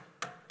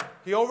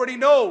 He already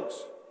knows.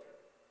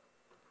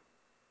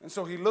 And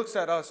so he looks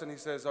at us and he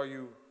says, are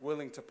you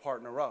willing to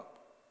partner up?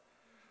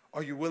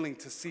 Are you willing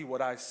to see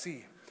what I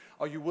see?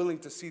 Are you willing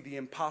to see the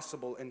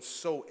impossible and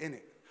sow in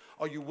it?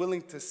 Are you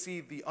willing to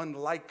see the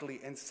unlikely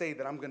and say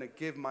that I'm going to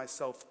give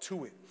myself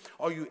to it?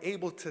 Are you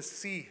able to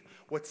see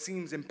what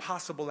seems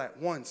impossible at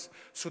once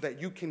so that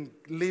you can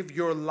live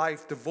your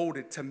life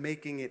devoted to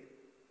making it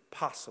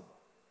possible?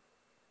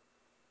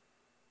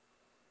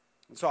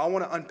 And so I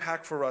want to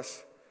unpack for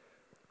us,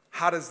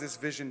 how does this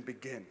vision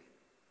begin?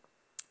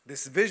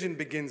 This vision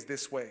begins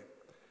this way.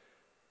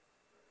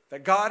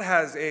 That God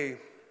has a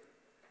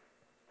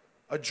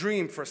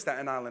dream for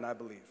Staten Island, I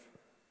believe.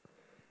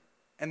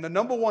 And the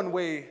number one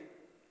way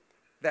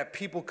that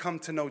people come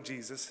to know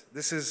Jesus,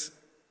 this is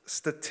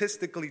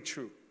statistically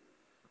true.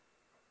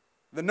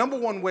 The number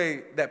one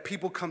way that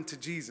people come to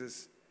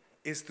Jesus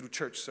is through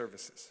church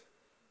services.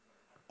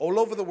 All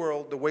over the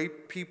world, the way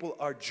people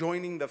are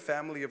joining the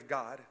family of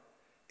God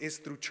is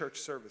through church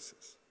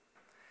services.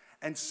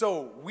 And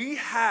so we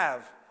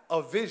have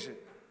a vision,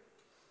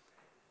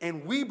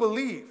 and we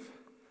believe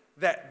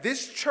that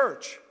this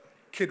church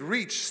could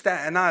reach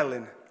Staten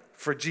Island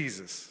for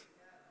Jesus.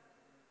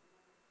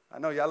 I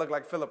know y'all look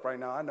like Philip right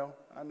now. I know.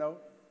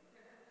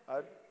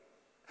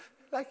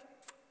 Like,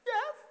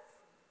 yes.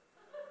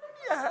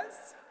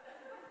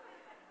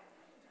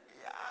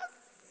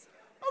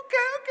 Okay,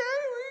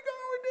 where you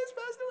going with this,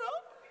 Pastor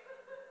Ralph?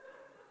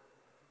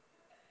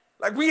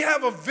 Like, we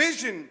have a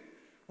vision.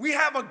 We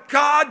have a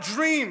God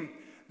dream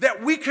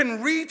that we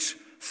can reach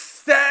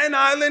Staten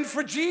Island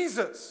for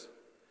Jesus.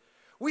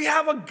 We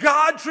have a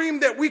God dream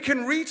that we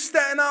can reach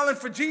Staten Island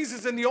for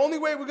Jesus, and the only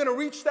way we're going to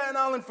reach Staten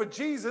Island for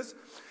Jesus,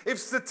 if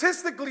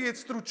statistically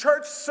it's through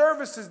church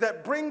services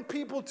that bring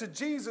people to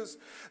Jesus,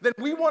 then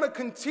we want to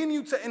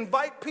continue to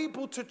invite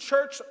people to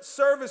church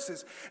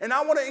services. And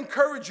I want to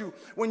encourage you,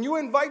 when you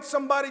invite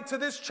somebody to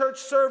this church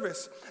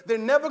service, they're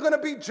never going to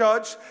be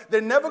judged,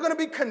 they're never going to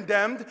be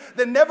condemned,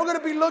 they're never going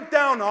to be looked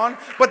down on,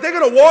 but they're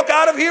going to walk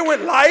out of here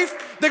with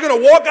life, they're going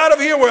to walk out of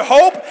here with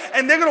hope,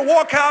 and they're going to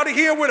walk out of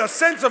here with a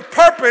sense of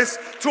purpose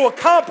to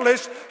accomplish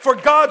for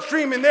God's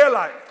dream in their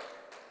life.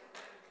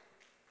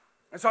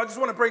 And so I just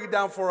want to break it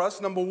down for us.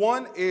 Number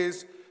one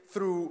is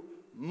through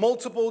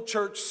multiple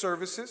church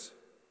services.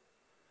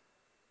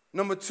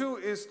 Number two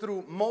is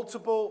through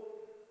multiple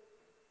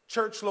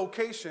church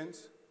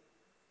locations.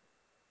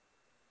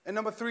 And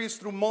number three is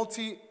through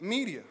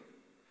multimedia.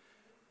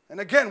 And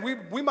again,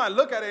 we might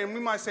look at it and we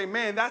might say,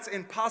 man, that's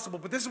impossible.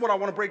 But this is what I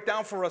want to break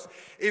down for us.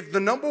 If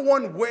the number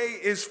one way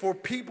is for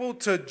people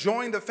to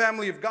join the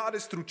family of God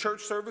is through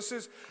church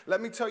services, let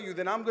me tell you,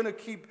 then I'm going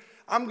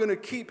to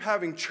keep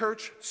having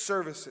church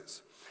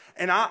services.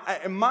 And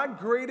my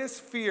greatest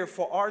fear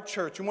for our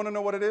church, you want to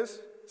know what it is?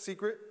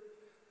 Secret?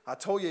 I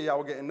told you y'all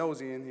were getting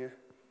nosy in here.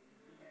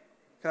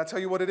 Can I tell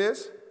you what it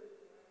is?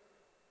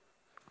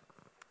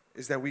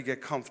 Is that we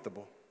get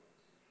comfortable.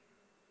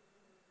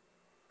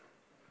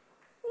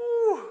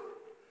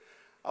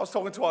 I was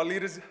talking to our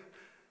leaders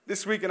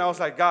this week, and I was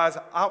like, guys,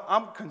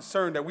 I'm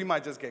concerned that we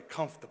might just get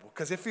comfortable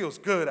because it feels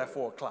good at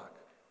 4 o'clock.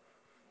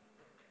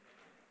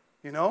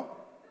 You know?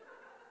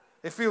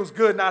 It feels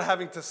good not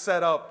having to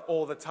set up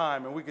all the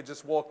time, and we could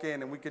just walk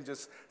in and we could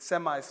just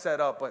semi-set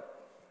up.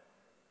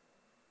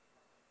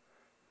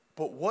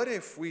 But what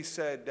if we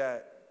said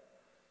that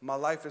my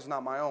life is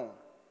not my own?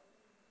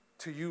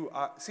 To you,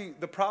 see,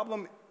 the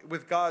problem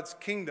with God's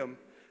kingdom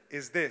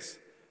is this,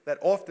 that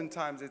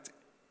oftentimes it's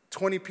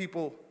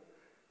 20%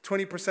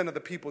 of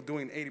the people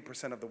doing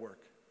 80% of the work.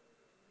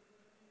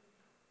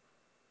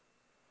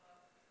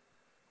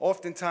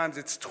 Oftentimes,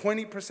 it's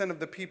 20% of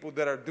the people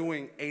that are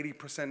doing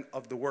 80%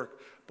 of the work.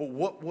 But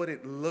what would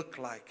it look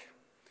like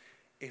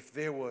if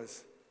there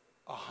was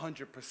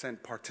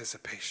 100%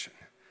 participation?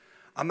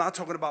 I'm not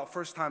talking about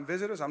first-time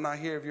visitors. I'm not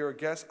here if you're a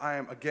guest. I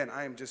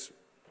am just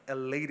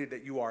elated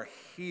that you are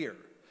here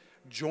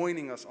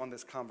joining us on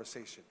this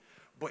conversation.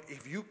 But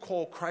if you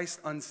call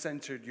Christ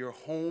Uncensored your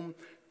home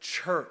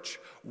church,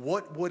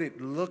 what would it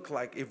look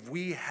like if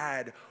we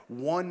had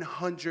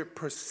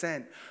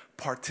 100%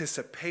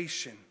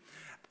 participation?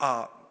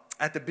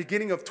 At the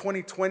beginning of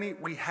 2020,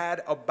 we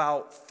had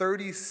about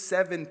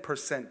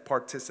 37%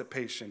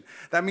 participation.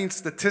 That means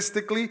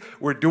statistically,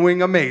 we're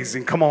doing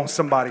amazing. Come on,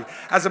 somebody.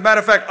 As a matter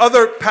of fact,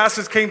 other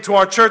pastors came to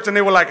our church and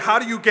they were like, how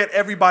do you get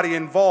everybody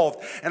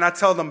involved? And I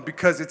tell them,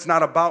 because it's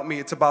not about me.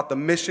 It's about the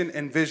mission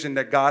and vision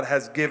that God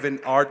has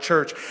given our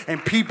church.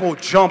 And people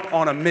jump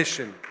on a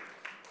mission.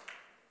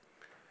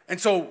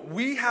 And so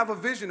we have a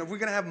vision of we're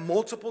going to have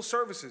multiple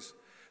services.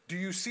 Do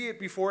you see it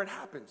before it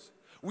happens?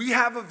 We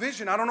have a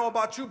vision. I don't know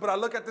about you, but I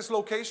look at this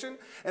location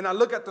and I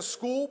look at the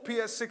school,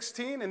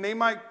 PS16, and they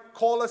might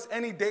call us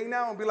any day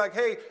now and be like,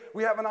 hey,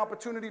 we have an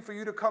opportunity for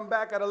you to come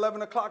back at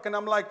 11 o'clock. And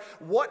I'm like,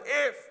 what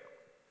if?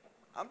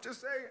 I'm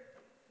just saying.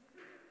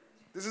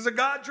 This is a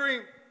God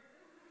dream.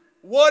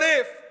 What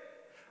if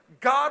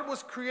God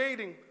was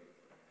creating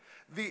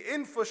the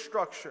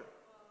infrastructure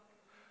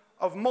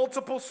of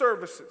multiple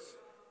services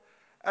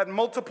at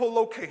multiple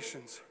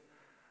locations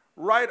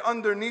right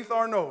underneath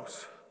our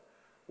nose,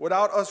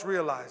 without us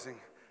realizing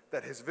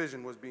that his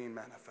vision was being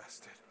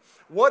manifested?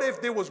 What if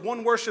there was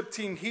one worship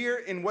team here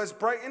in West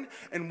Brighton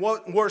and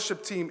one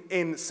worship team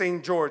in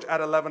St. George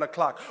at 11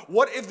 o'clock?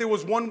 What if there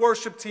was one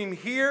worship team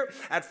here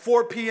at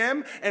 4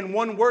 p.m. and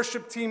one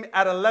worship team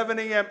at 11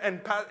 a.m.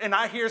 and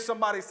I hear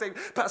somebody say,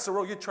 Pastor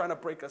Ro, you're trying to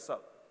break us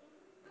up.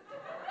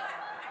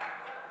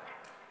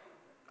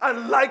 I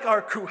like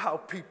our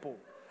Kuhau people.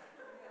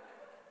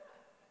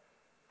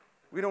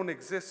 We don't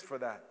exist for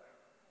that.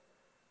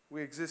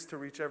 We exist to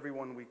reach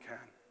everyone we can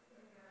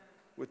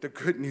with the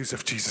good news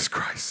of Jesus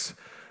Christ,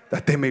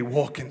 that they may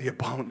walk in the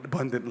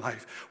abundant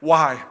life.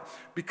 Why?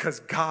 Because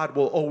God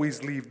will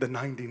always leave the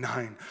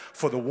 99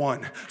 for the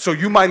one. So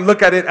you might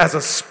look at it as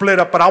a split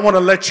up, but I want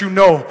to let you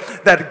know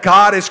that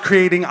God is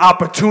creating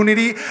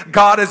opportunity.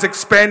 God is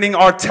expanding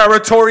our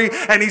territory,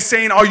 and he's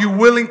saying, are you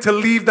willing to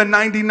leave the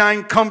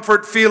 99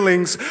 comfort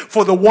feelings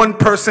for the one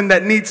person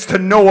that needs to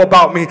know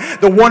about me,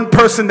 the one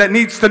person that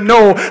needs to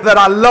know that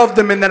I love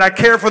them and that I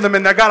care for them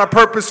and that I got a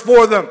purpose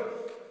for them?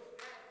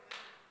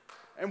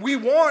 And we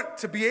want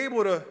to be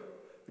able to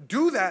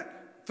do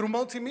that through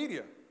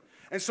multimedia.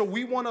 And so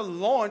we want to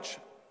launch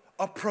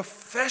a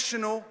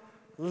professional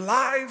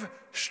live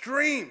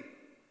stream.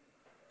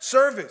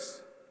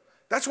 service.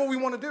 That's what we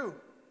want to do.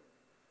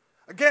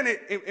 Again,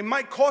 it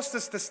might cost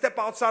us to step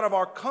outside of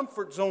our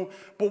comfort zone,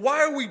 but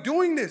why are we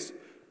doing this?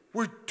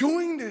 We're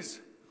doing this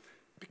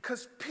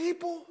because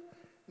people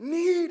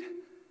need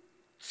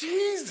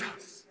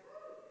Jesus.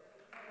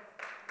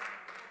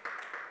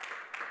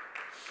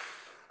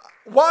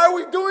 Why are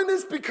we doing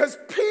this? Because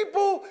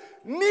people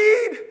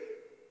need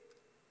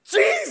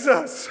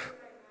Jesus.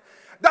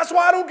 That's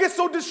why I don't get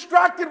so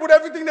distracted with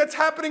everything that's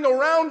happening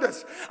around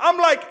us. I'm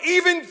like,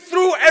 even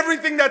through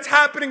everything that's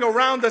happening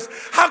around us,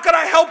 how could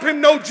I help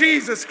him know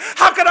Jesus?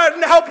 How could I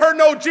help her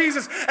know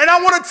Jesus? And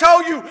I want to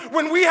tell you,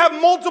 when we have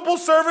multiple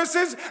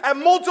services at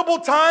multiple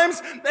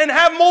times and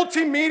have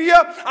multimedia,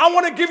 I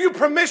want to give you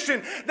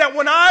permission that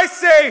when I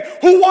say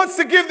who wants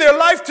to give their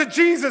life to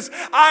Jesus,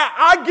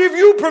 I give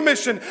you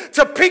permission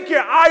to peek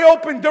your eye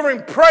open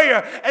during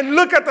prayer and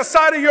look at the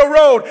side of your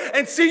road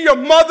and see your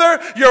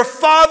mother, your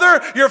father,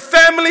 your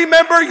family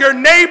member, your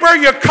neighbor,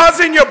 your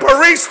cousin, your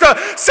barista.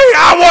 Say,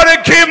 I want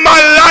to give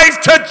my life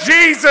to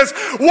Jesus.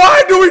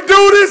 Why do we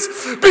do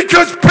this?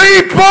 Because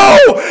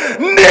people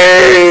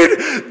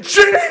need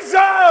Jesus.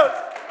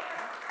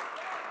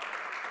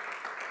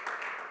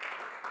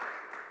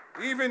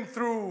 Even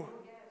through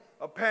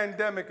a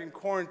pandemic and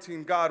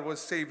quarantine, God was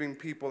saving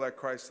people at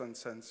Christ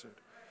Uncensored.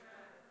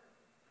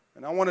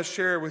 And I want to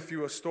share with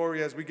you a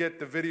story as we get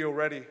the video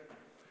ready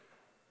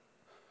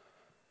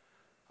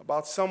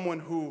about someone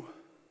who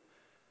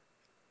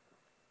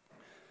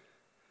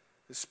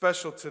is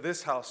special to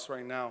this house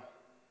right now,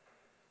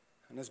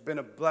 and it's been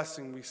a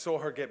blessing. We saw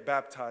her get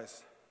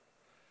baptized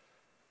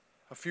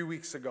a few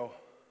weeks ago,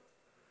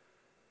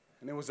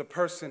 and it was a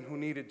person who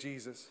needed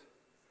Jesus,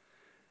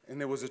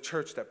 and there was a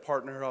church that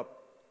partnered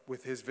up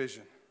with his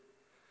vision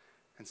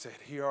and said,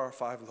 here are our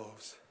 5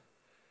 loaves,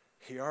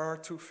 here are our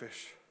 2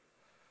 fish.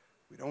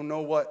 We don't know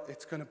what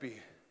it's going to be,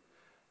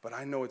 but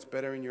I know it's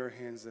better in your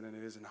hands than it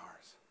is in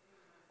ours.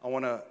 I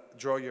want to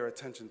draw your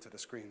attention to the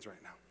screens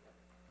right now.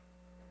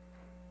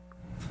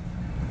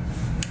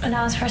 When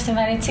I was first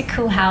invited to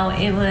Kuhau,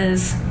 it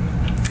was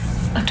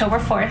October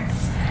 4th,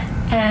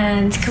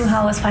 and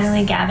Kuhau was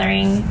finally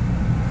gathering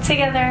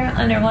together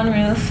under one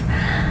roof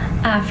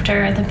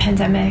after the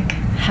pandemic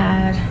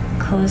had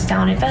closed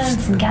down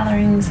events and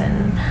gatherings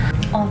and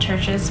all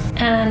churches.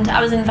 And I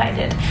was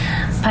invited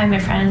by my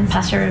friend,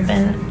 Pastor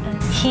Ruben.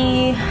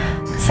 He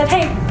said,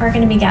 hey, we're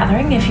going to be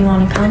gathering if you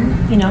want to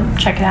come,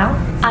 check it out.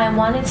 I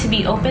wanted to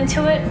be open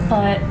to it,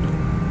 but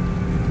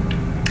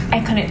I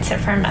couldn't sit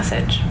for a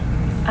message.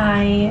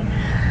 I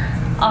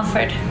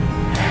offered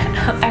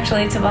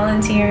actually to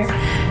volunteer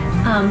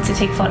to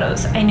take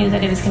photos. I knew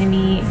that it was going to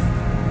be,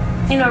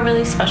 a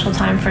really special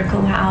time for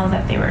Kuhau,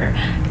 that they were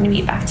going to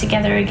be back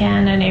together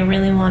again, and I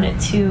really wanted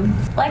to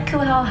let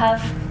Kuhau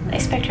have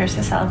nice pictures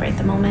to celebrate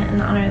the moment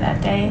and honor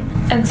that day.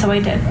 And so I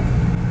did.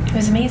 It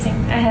was amazing.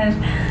 I had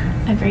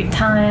a great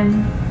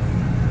time.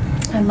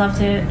 I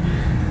loved it.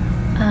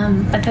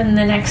 But then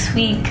the next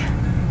week,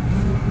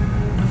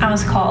 I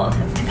was called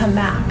to come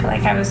back.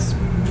 I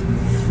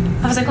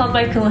wasn't called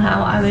by Kuhau.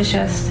 I was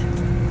just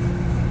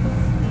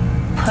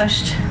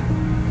pushed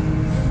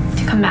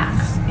to come back.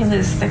 It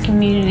was the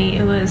community.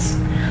 It was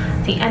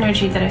the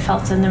energy that I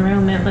felt in the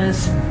room. It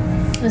was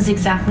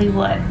exactly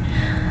what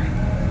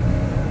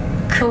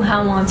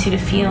Kuhau wants you to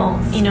feel.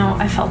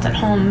 I felt at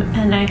home,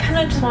 and I kind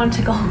of just wanted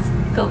to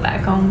go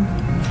back home.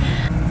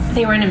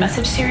 They were in a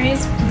message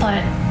series,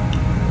 but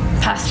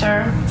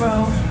Pastor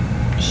Ro,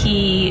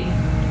 he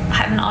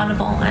had an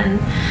audible, and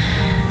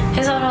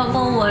his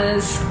audible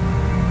was,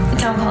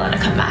 don't call it a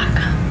comeback.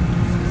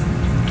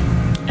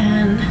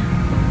 And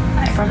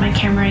I brought my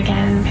camera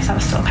again because I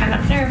was still kind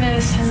of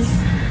nervous, and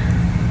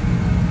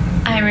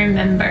I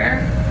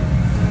remember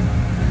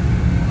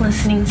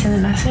listening to the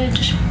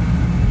message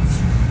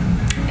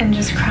and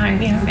just crying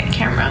behind my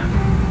camera.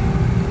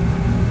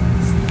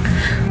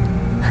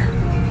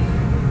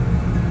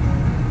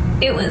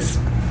 It was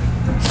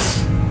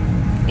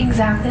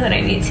exactly what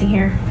I needed to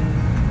hear.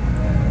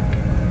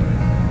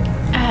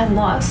 I had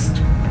lost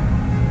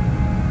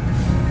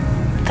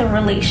the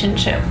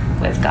relationship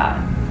with God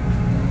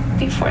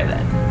before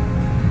that.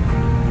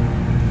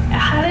 I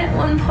had it at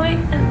one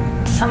point,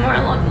 and somewhere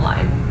along the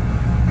line,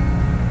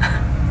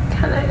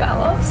 kind of got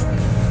lost.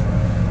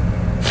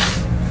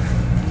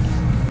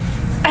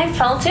 I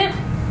felt it,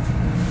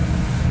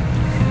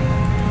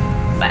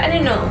 but I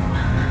didn't know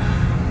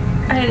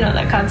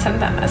that God sent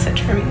that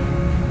message for me.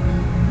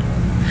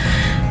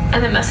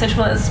 And the message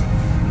was,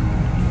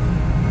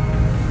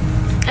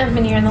 I've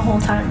been here the whole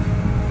time,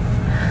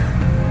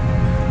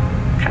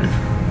 kind of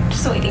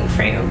just waiting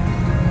for you.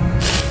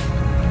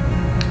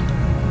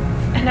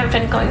 And I've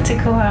been going to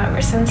Kuhau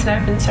ever since, and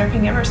I've been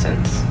serving ever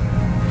since.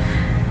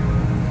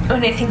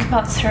 When I think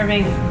about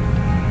serving,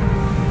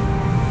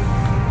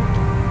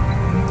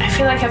 I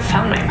feel like I've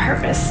found my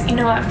purpose.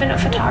 I've been a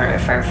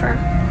photographer for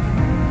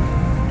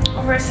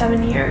over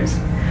 7 years.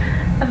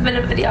 I've been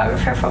a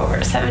videographer for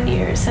over 7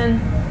 years,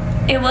 and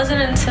it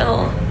wasn't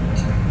until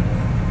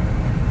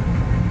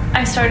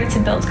I started to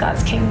build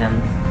God's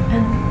kingdom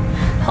and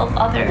help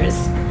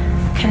others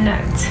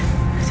connect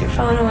through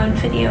photo and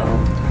video,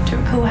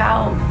 through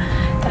Kuhau,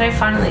 that I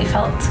finally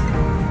felt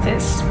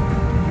this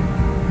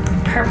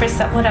purpose,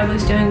 that what I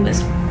was doing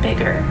was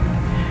bigger,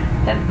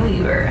 that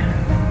we were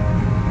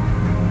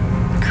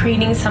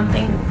creating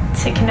something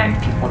to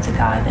connect people to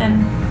God.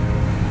 And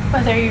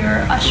whether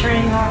you're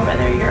ushering or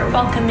whether you're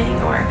welcoming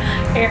or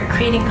you're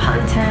creating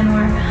content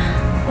or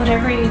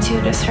whatever you do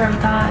to serve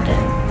God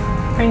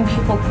and bring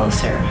people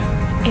closer,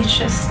 it's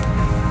just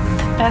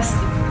the best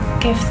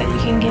gift that you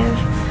can give.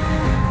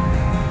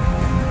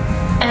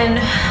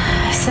 And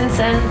since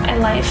then, my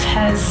life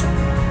has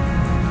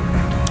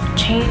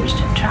changed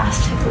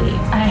drastically.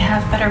 I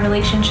have better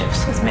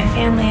relationships with my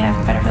family. I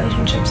have better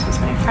relationships with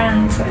my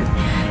friends.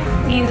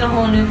 I've gained a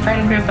whole new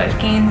friend group. I've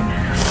gained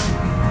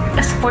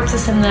a support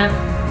system that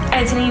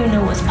I didn't even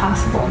know was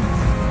possible.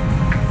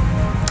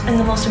 And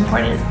the most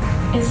important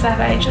is that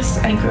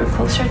I grew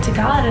closer to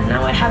God, and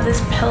now I have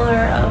this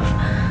pillar of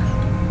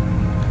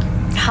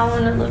how I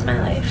want to live my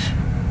life.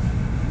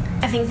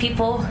 I think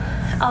people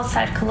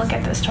outside could look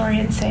at this story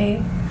and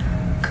say,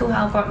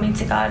 Kuhau brought me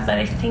to God, but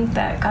I think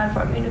that God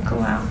brought me to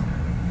Kuhau.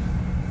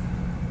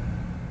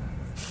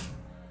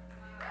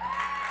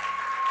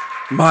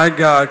 My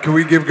God, can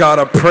we give God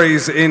a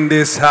praise in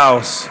this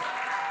house?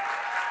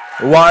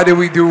 Why do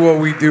we do what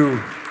we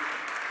do?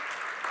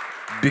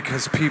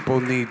 Because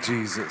people need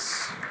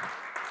Jesus.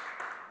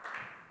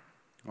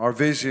 Our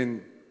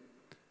vision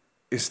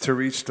is to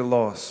reach the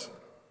lost.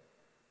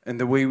 And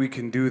the way we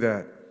can do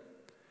that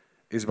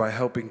is by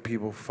helping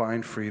people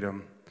find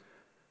freedom,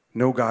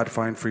 know God,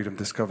 find freedom,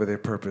 discover their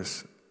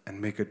purpose, and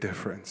make a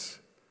difference.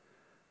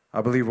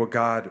 I believe what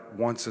God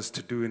wants us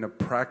to do in a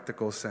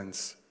practical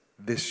sense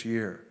this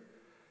year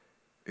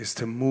is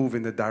to move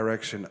in the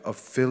direction of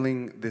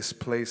filling this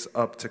place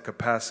up to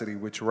capacity,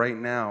 which right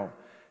now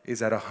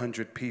is at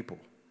 100 people.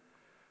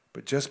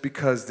 But just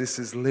because this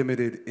is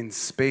limited in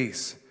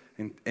space,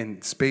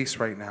 in space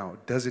right now,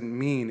 doesn't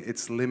mean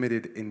it's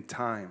limited in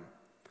time.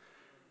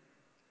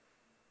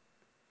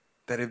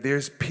 That if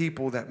there's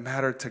people that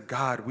matter to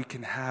God, we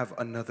can have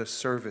another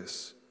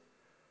service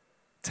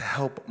to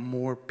help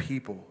more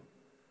people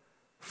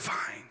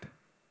find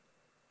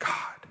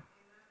God.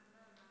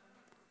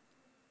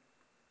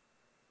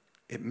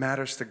 It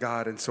matters to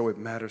God, and so it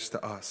matters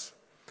to us.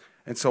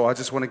 And so I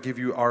just want to give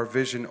you our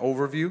vision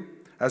overview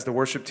as the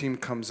worship team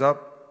comes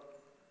up.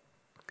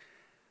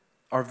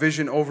 Our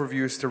vision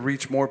overview is to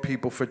reach more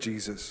people for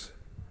Jesus.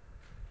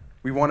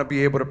 We want to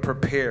be able to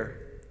prepare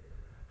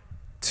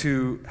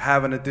to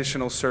have an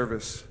additional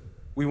service.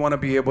 We want to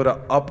be able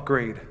to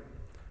upgrade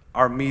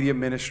our media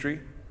ministry.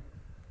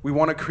 We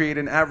want to create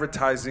an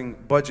advertising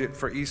budget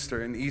for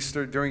Easter. And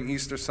during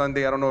Easter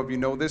Sunday, I don't know if you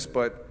know this,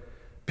 but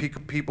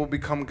people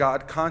become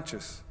God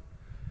conscious.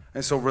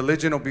 And so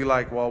religion will be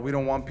like, well, we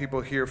don't want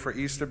people here for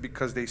Easter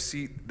because they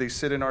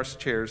sit in our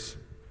chairs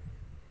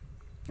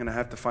and I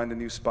have to find a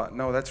new spot.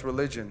 No, that's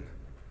religion.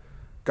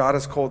 God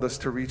has called us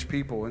to reach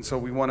people. And so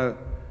we want to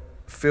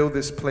fill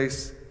this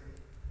place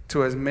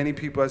to as many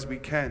people as we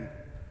can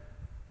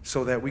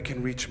so that we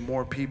can reach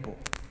more people.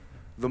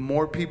 The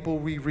more people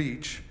we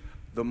reach,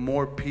 the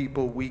more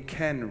people we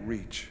can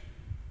reach.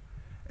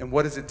 And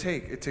what does it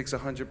take? It takes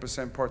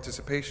 100%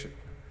 participation.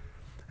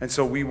 And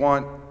so we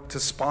want to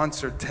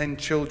sponsor 10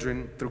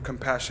 children through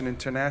Compassion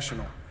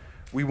International.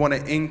 We want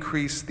to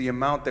increase the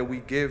amount that we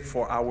give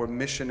for our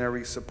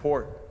missionary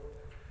support.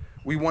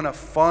 We want to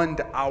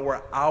fund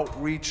our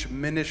outreach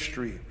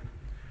ministry.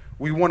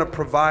 We want to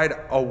provide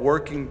a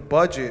working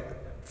budget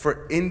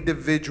for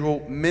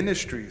individual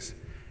ministries.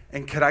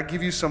 And can I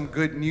give you some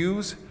good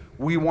news?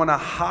 We want to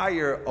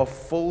hire a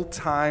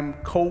full-time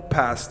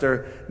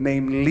co-pastor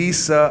named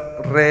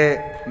Lisa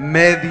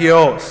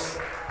Remedios.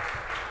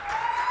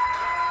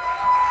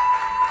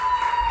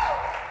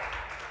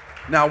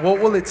 Now, what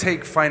will it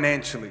take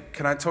financially?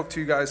 Can I talk to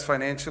you guys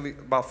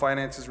about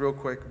finances real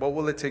quick? What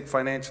will it take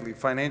financially?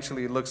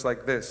 Financially, it looks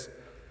like this.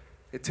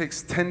 It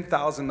takes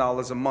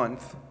 $10,000 a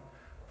month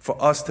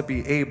for us to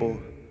be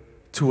able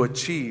to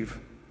achieve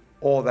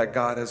all that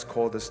God has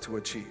called us to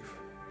achieve.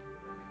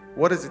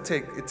 What does it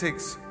take? It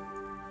takes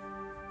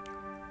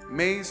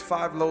maize,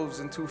 5 loaves,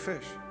 and 2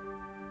 fish.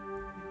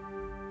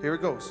 Here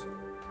it goes.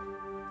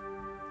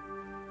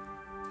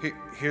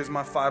 Here's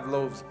my 5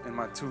 loaves and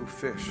my 2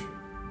 fish.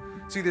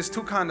 See, there's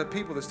two kind of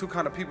people. There's two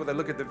kind of people that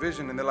look at the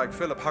vision and they're like,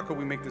 Philip, how could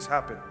we make this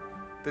happen?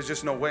 There's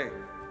just no way.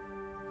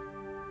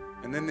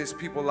 And then there's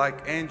people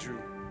like Andrew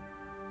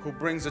who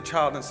brings a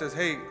child and says,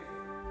 hey,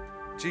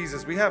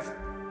 Jesus, we have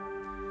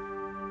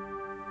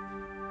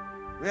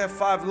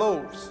 5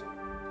 loaves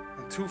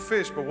and 2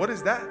 fish, but what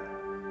is that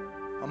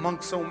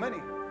amongst so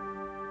many?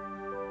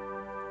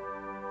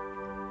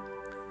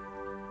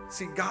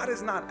 See, God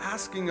is not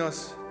asking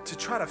us to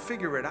try to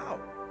figure it out.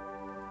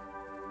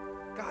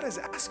 God is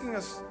asking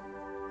us,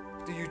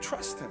 do you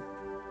trust him?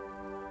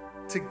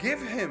 To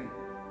give him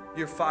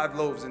your 5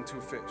 loaves and 2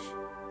 fish.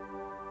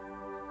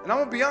 And I'm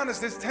going to be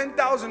honest, there's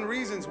 10,000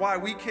 reasons why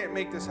we can't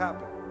make this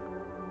happen.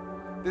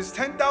 There's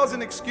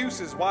 10,000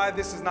 excuses why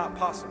this is not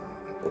possible.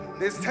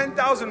 There's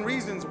 10,000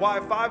 reasons why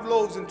 5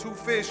 loaves and 2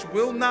 fish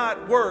will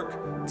not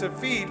work to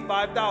feed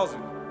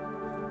 5,000.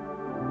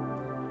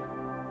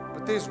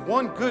 But there's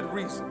one good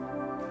reason.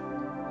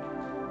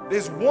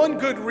 There's one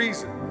good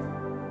reason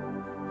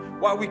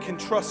why we can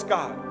trust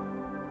God.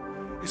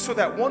 It's so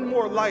that one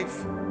more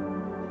life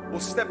will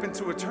step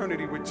into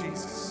eternity with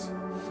Jesus.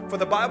 For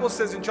the Bible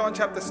says in John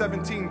chapter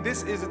 17,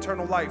 this is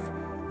eternal life,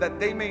 that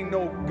they may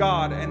know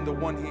God and the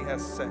one he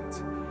has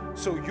sent.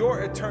 So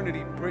your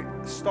eternity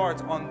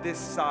starts on this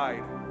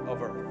side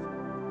of earth,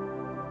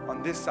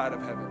 on this side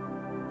of heaven.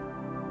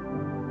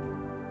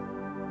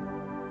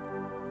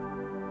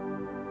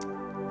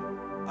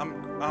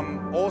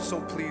 I'm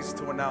also pleased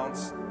to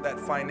announce that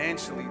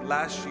financially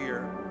last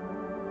year,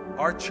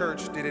 our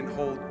church didn't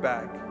hold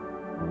back.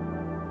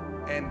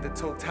 And the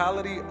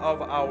totality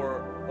of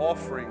our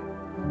offering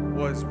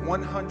was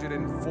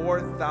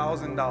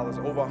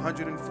 $104,000, over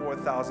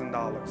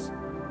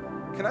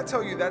 $104,000. Can I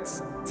tell you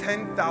that's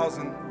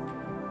 10,000?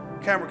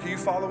 Camera, can you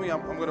follow me?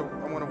 I'm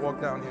gonna walk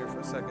down here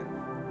for a second.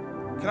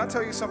 Can I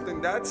tell you something?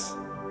 That's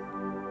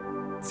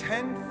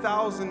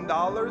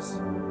 $10,000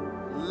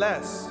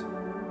 less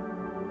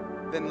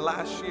than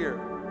last year.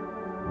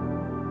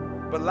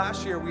 But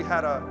last year we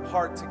had a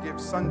Heart to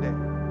Give Sunday.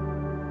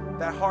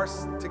 That Heart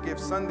to Give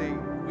Sunday,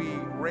 we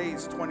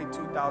raised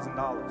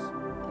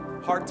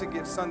 $22,000. Heart to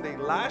Give Sunday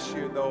last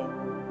year, though,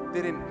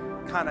 didn't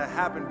kind of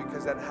happen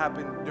because that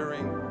happened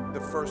during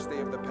the first day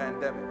of the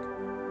pandemic.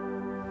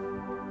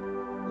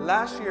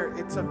 Last year,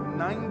 it took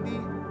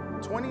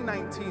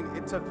 2019,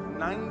 it took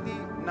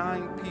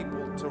 99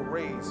 people to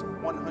raise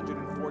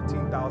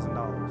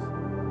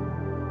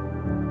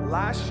 $114,000.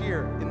 Last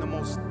year, in the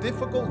most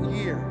difficult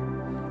year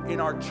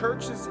in our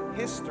church's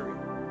history,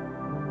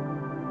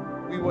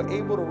 we were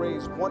able to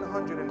raise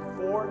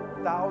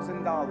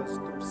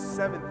 $104,000 through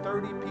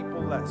 730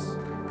 people less.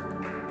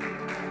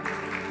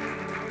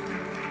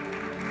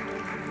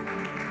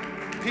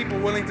 People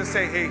willing to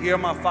say, hey, here are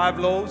my 5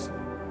 loaves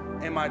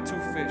and my 2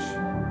 fish.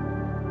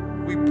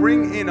 We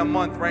bring in a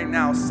month right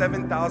now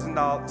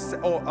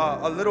 $7,000, or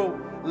a little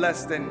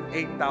less than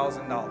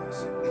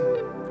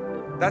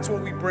 $8,000. That's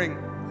what we bring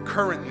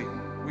currently.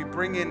 We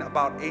bring in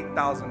about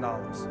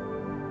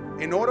 $8,000.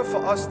 In order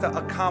for us to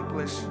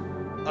accomplish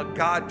a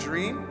God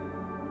dream,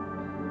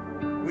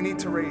 we need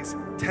to raise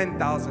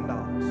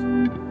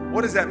 $10,000.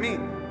 What does that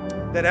mean?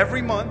 That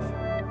every month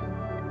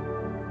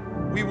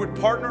we would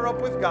partner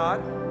up with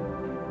God,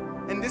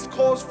 and this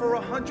calls for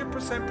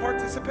 100%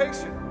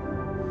 participation.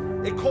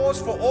 It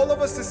calls for all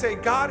of us to say,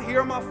 God,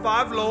 here are my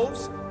 5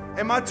 loaves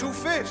and my 2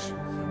 fish.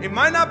 It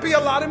might not be a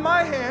lot in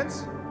my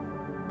hands,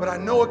 but I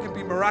know it can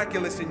be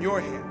miraculous in your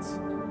hands.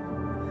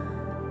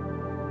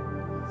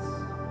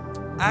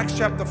 Acts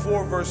chapter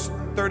 4 verse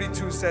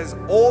 32 says,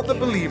 all the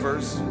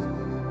believers,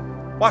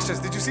 watch this,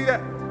 did you see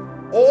that?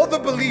 All the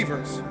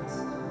believers,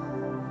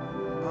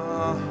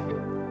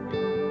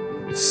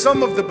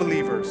 some of the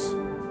believers,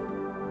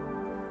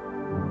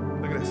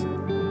 look at this,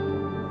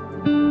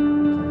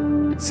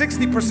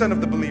 60% of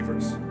the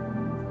believers.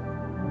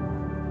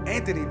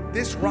 Anthony,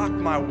 this rocked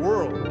my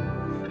world.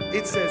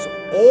 It says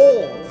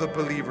all the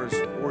believers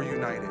were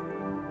united.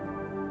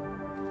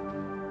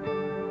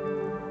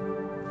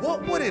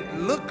 What would it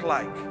look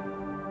like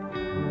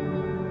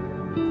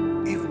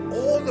if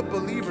all the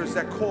believers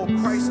that call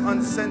Christ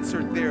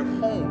Uncensored their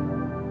home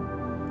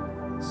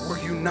were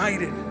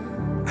united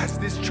as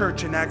this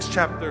church in Acts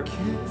chapter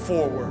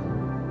 4 were?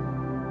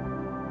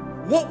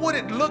 What would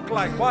it look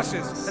like? Watch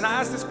this. And I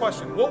ask this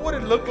question. What would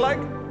it look like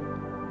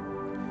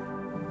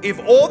if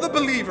all the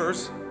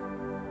believers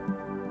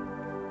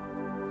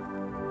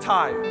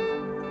tithe?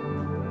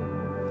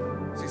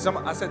 See,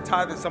 I said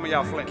tithe and some of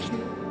y'all flinched.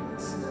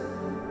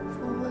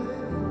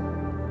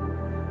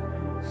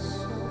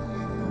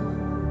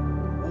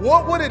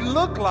 What would it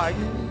look like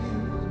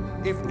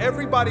if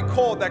everybody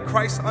called that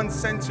Christ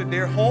Uncensored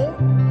their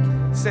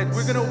home, said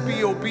we're going to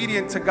be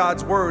obedient to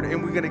God's word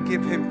and we're going to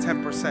give him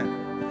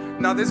 10%?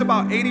 Now, there's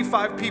about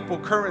 85 people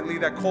currently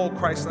that call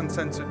Christ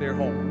Uncensored their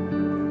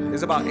home.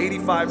 There's about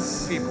 85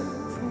 people.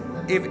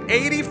 If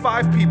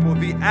 85 people,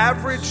 the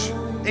average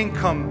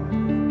income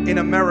in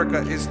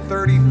America is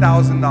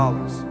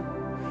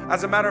 $30,000.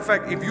 As a matter of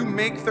fact, if you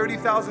make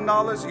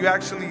 $30,000, you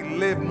actually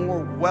live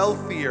more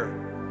wealthier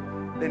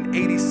than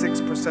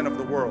 86% of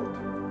the world.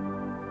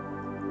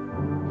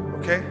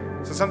 Okay?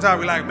 So sometimes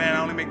we're like, man,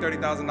 I only make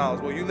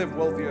 $30,000. Well, you live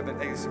wealthier than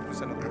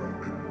 86% of the world.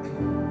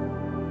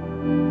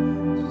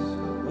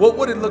 What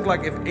would it look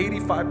like if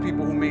 85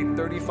 people who made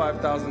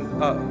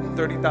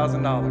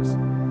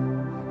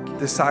 $30,000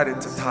 decided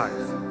to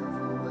tithe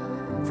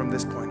from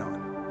this point on?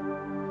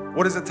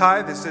 What is a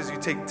tithe? It says you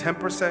take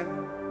 10%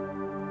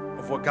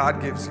 of what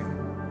God gives you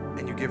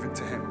and you give it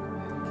to him.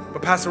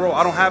 But Pastor O,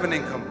 I don't have an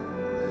income.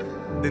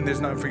 Then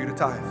there's nothing for you to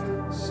tithe.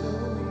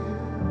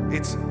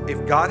 It's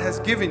if God has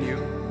given you,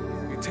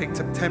 you take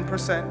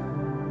 10%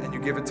 and you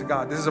give it to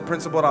God. This is a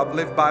principle that I've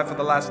lived by for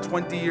the last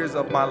 20 years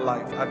of my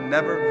life.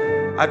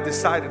 I've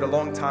decided a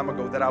long time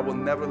ago that I will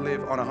never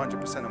live on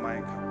 100% of my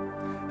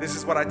income. This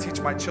is what I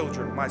teach my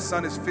children. My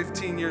son is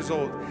 15 years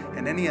old,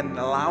 and any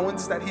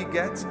allowance that he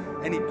gets,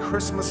 any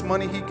Christmas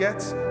money he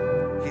gets,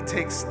 he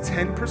takes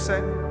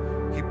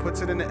 10%, he puts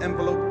it in an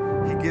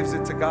envelope, he gives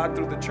it to God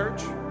through the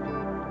church.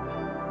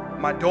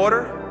 My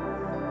daughter,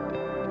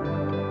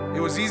 it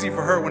was easy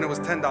for her when it was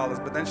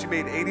 $10, but then she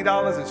made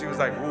 $80 and she was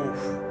like, oof.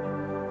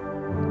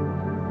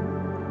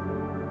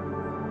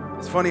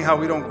 It's funny how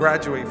we don't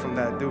graduate from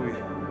that, do we?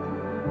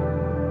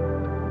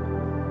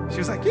 She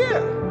was like, yeah,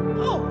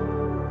 oh,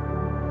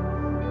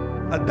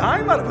 a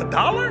dime out of $1?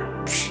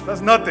 Psh,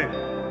 that's nothing.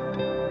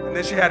 And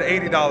then she had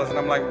 $80 and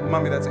I'm like,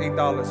 Mommy, that's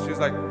 $8. She was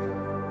like,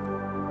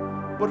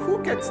 but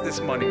who gets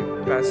this money,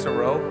 Pastor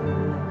Rowe?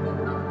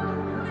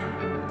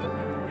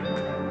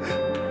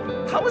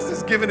 How is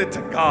this giving it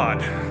to God?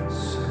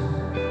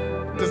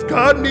 Does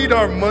God need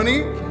our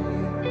money?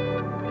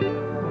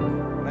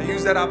 I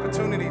use that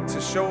opportunity to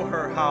show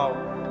her how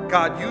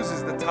God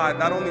uses the tithe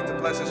not only to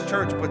bless His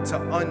church, but to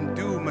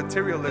undo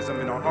materialism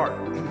in our heart.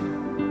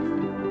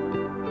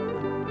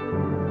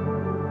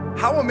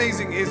 How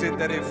amazing is it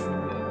that if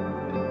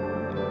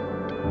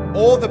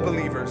all the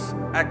believers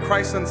at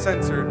Christ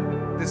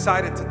Uncensored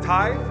decided to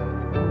tithe,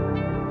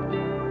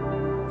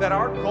 that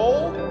our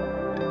goal,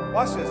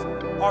 watch this,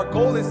 our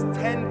goal is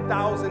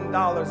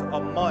 $10,000 a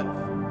month.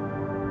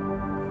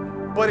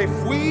 But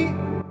if we,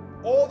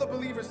 all the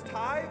believers,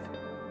 tithe,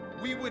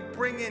 we would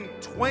bring in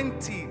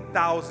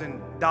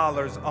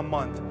 $20,000 a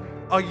month.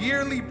 A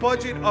yearly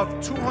budget of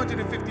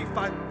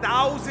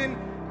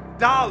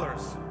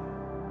 $255,000.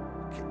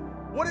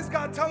 What is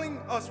God telling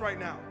us right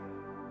now?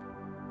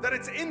 That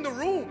it's in the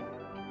room.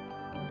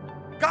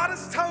 God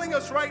is telling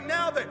us right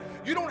now that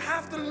you don't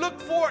have to look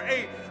for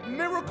a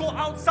miracle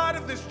outside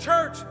of this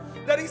church.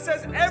 That He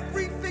says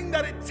everything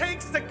that it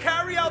takes to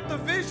carry out the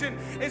vision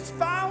is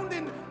found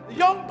in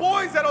young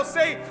boys that'll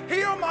say,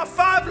 here are my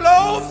 5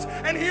 loaves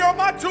and here are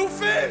my 2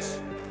 fish.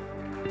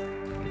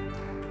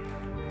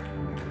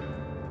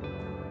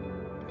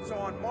 So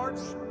on March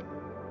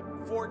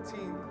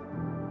 14th,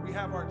 we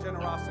have our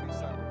Generosity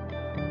Sunday.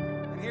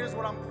 And here's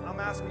what I'm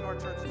asking our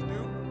church to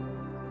do.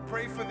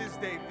 Pray for this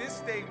day.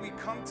 This day we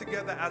come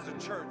together as a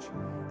church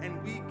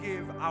and we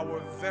give our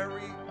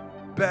very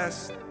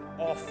best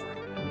offering.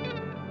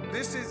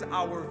 This is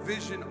our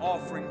vision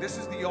offering. This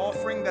is the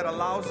offering that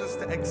allows us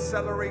to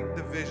accelerate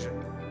the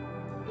vision.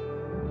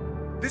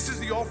 This is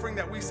the offering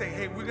that we say,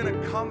 hey, we're going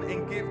to come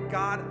and give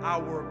God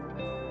our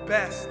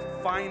best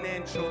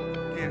financial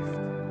gift.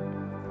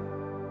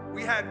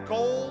 We had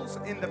goals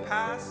in the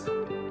past.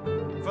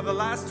 For the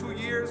last 2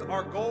 years,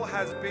 our goal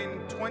has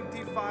been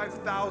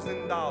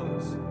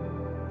 $25,000.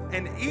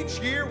 And each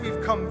year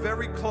we've come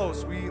very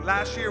close.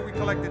 Last year we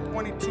collected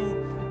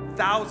 $22,500,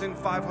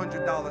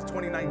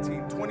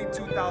 2019,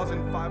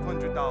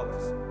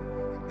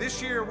 $22,500.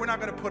 This year, we're not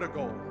going to put a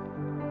goal.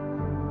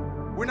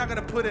 We're not going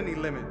to put any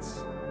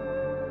limits.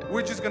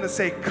 We're just going to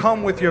say,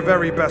 come with your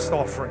very best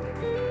offering.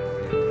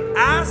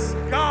 Ask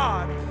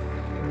God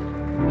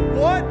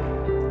what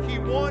He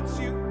wants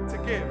you to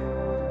give.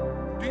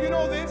 Do you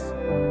know this?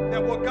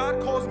 That what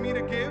God calls me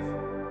to give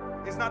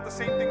is not the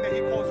same thing that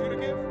He calls you to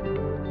give?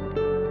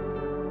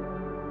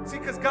 See,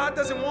 because God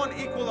doesn't want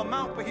equal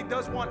amount, but He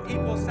does want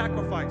equal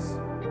sacrifice.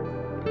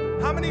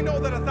 How many know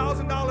that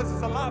 $1,000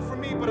 is a lot for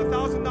me, but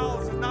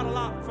 $1,000 is not a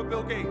lot for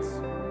Bill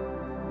Gates?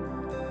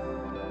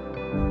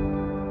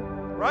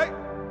 Right?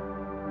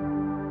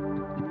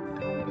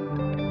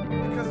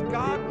 Because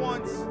God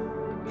wants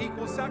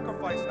equal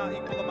sacrifice, not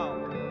equal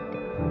amount.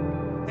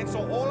 And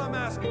so all I'm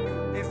asking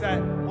you is that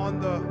on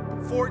the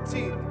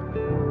 14th,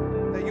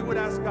 that you would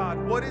ask God,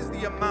 what is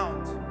the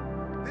amount?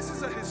 This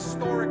is a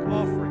historic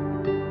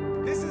offering.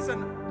 This is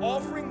an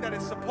offering that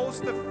is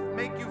supposed to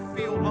make you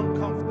feel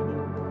uncomfortable.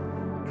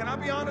 Can I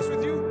be honest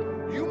with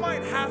you? You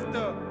might have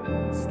to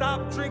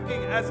stop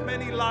drinking as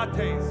many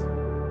lattes.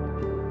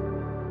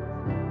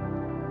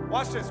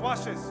 Watch this,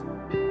 watch this.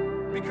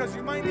 Because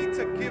you might need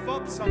to give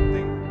up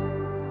something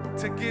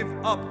to give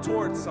up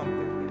towards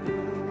something.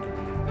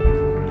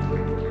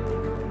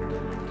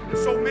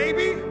 So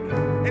maybe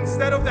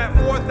instead of that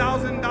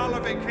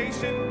 $4,000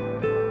 vacation,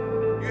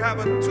 you have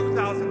a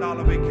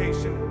 $2,000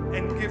 vacation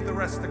and give the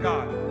rest to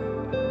God.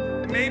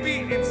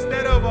 Maybe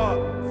instead of a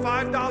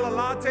 $5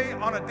 latte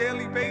on a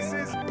daily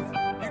basis,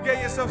 you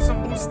get yourself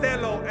some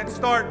Bustelo and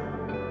start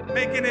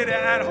making it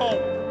at home.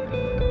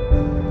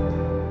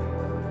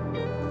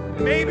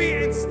 Maybe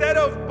instead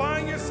of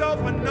buying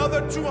yourself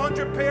another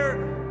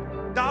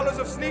 $200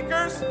 of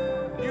sneakers,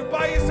 you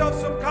buy yourself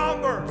some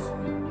Converse.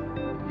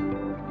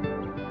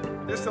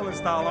 They're still in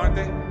style, aren't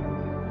they?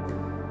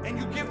 And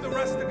you give the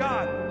rest to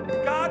God.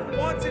 God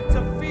wants it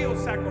to feel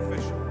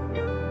sacrificial.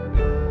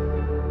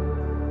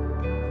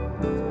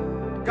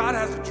 God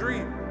has a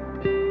dream.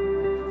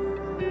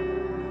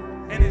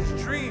 And His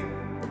dream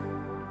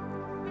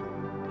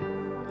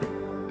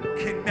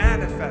can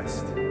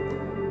manifest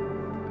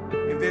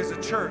if there's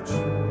a church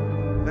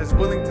that's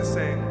willing to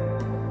say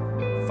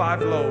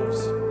 5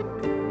 loaves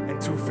and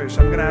 2 fish.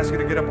 I'm going to ask you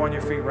to get up on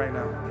your feet right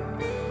now.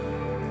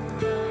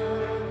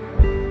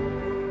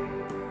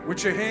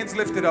 With your hands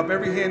lifted up,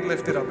 every hand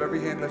lifted up, every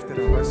hand lifted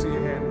up. I see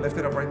your hand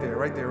lifted up right there,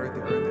 right there, right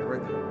there, right there,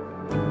 right there.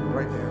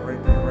 Right there,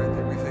 right there, right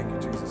there. We thank you,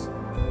 Jesus.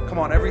 Come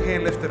on, every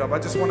hand lifted up. I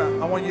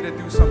want you to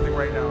do something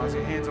right now as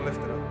your hands are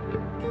lifted up.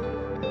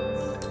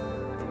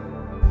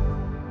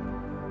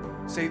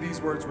 Say these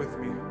words with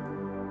me.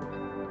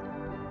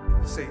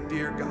 Say,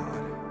 dear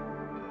God,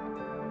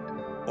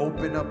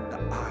 open up the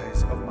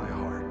eyes of my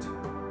heart.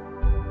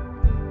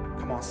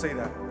 Come on, say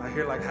that. I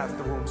hear like half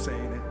the room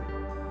saying it.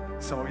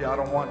 Some of y'all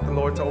don't want the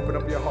Lord to open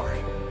up your heart.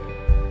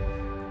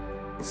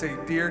 Say,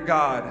 dear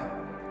God,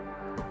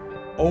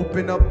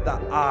 open up the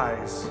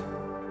eyes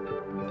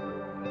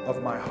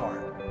of my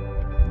heart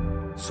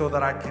so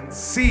that I can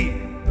see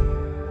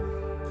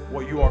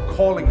what you are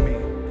calling me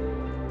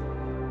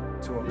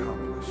to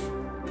accomplish.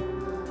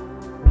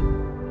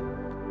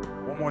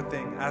 One more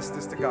thing, ask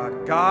this to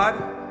God. God,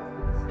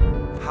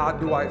 how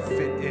do I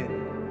fit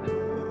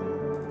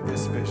in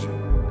this vision?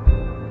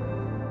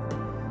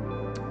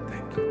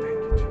 Thank you,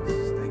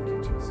 Jesus. Thank you,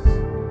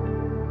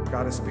 Jesus.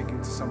 God is speaking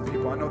to some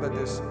people. I know that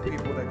there's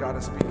people that God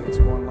is speaking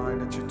to online,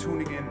 that you're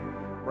tuning in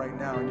right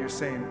now and you're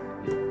saying,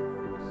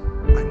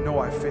 I know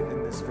I fit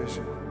in this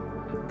vision.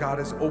 God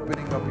is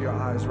opening up your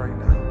eyes right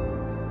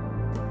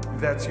now. If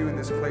that's you in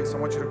this place, I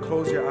want you to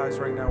close your eyes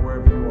right now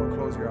wherever you are.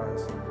 Close your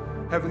eyes.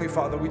 Heavenly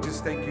Father, we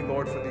just thank you,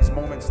 Lord, for these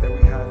moments that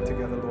we have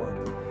together,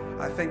 Lord.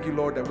 I thank you,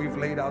 Lord, that we've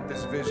laid out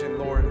this vision,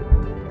 Lord.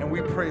 And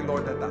we pray,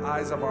 Lord, that the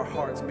eyes of our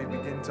hearts may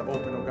begin to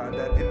open, oh God,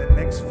 that in the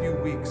next few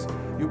weeks,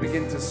 you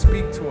begin to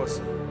speak to us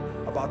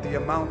about the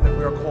amount that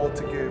we are called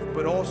to give,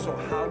 but also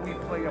how we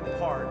play a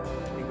part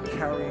in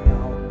carrying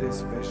out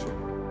this vision.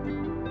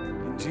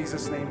 In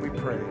Jesus' name we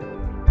pray.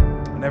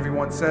 And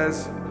everyone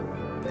says,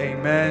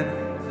 amen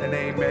and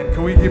amen.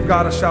 Can we give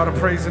God a shout of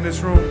praise in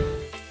this room?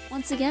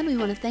 Once again, we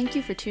want to thank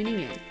you for tuning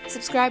in.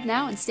 Subscribe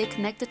now and stay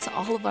connected to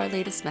all of our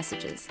latest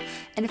messages.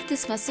 And if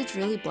this message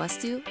really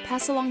blessed you,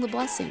 pass along the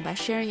blessing by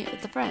sharing it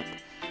with a friend.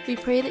 We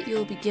pray that you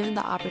will be given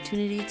the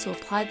opportunity to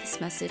apply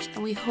this message,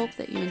 and we hope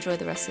that you enjoy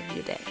the rest of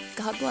your day.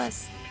 God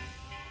bless.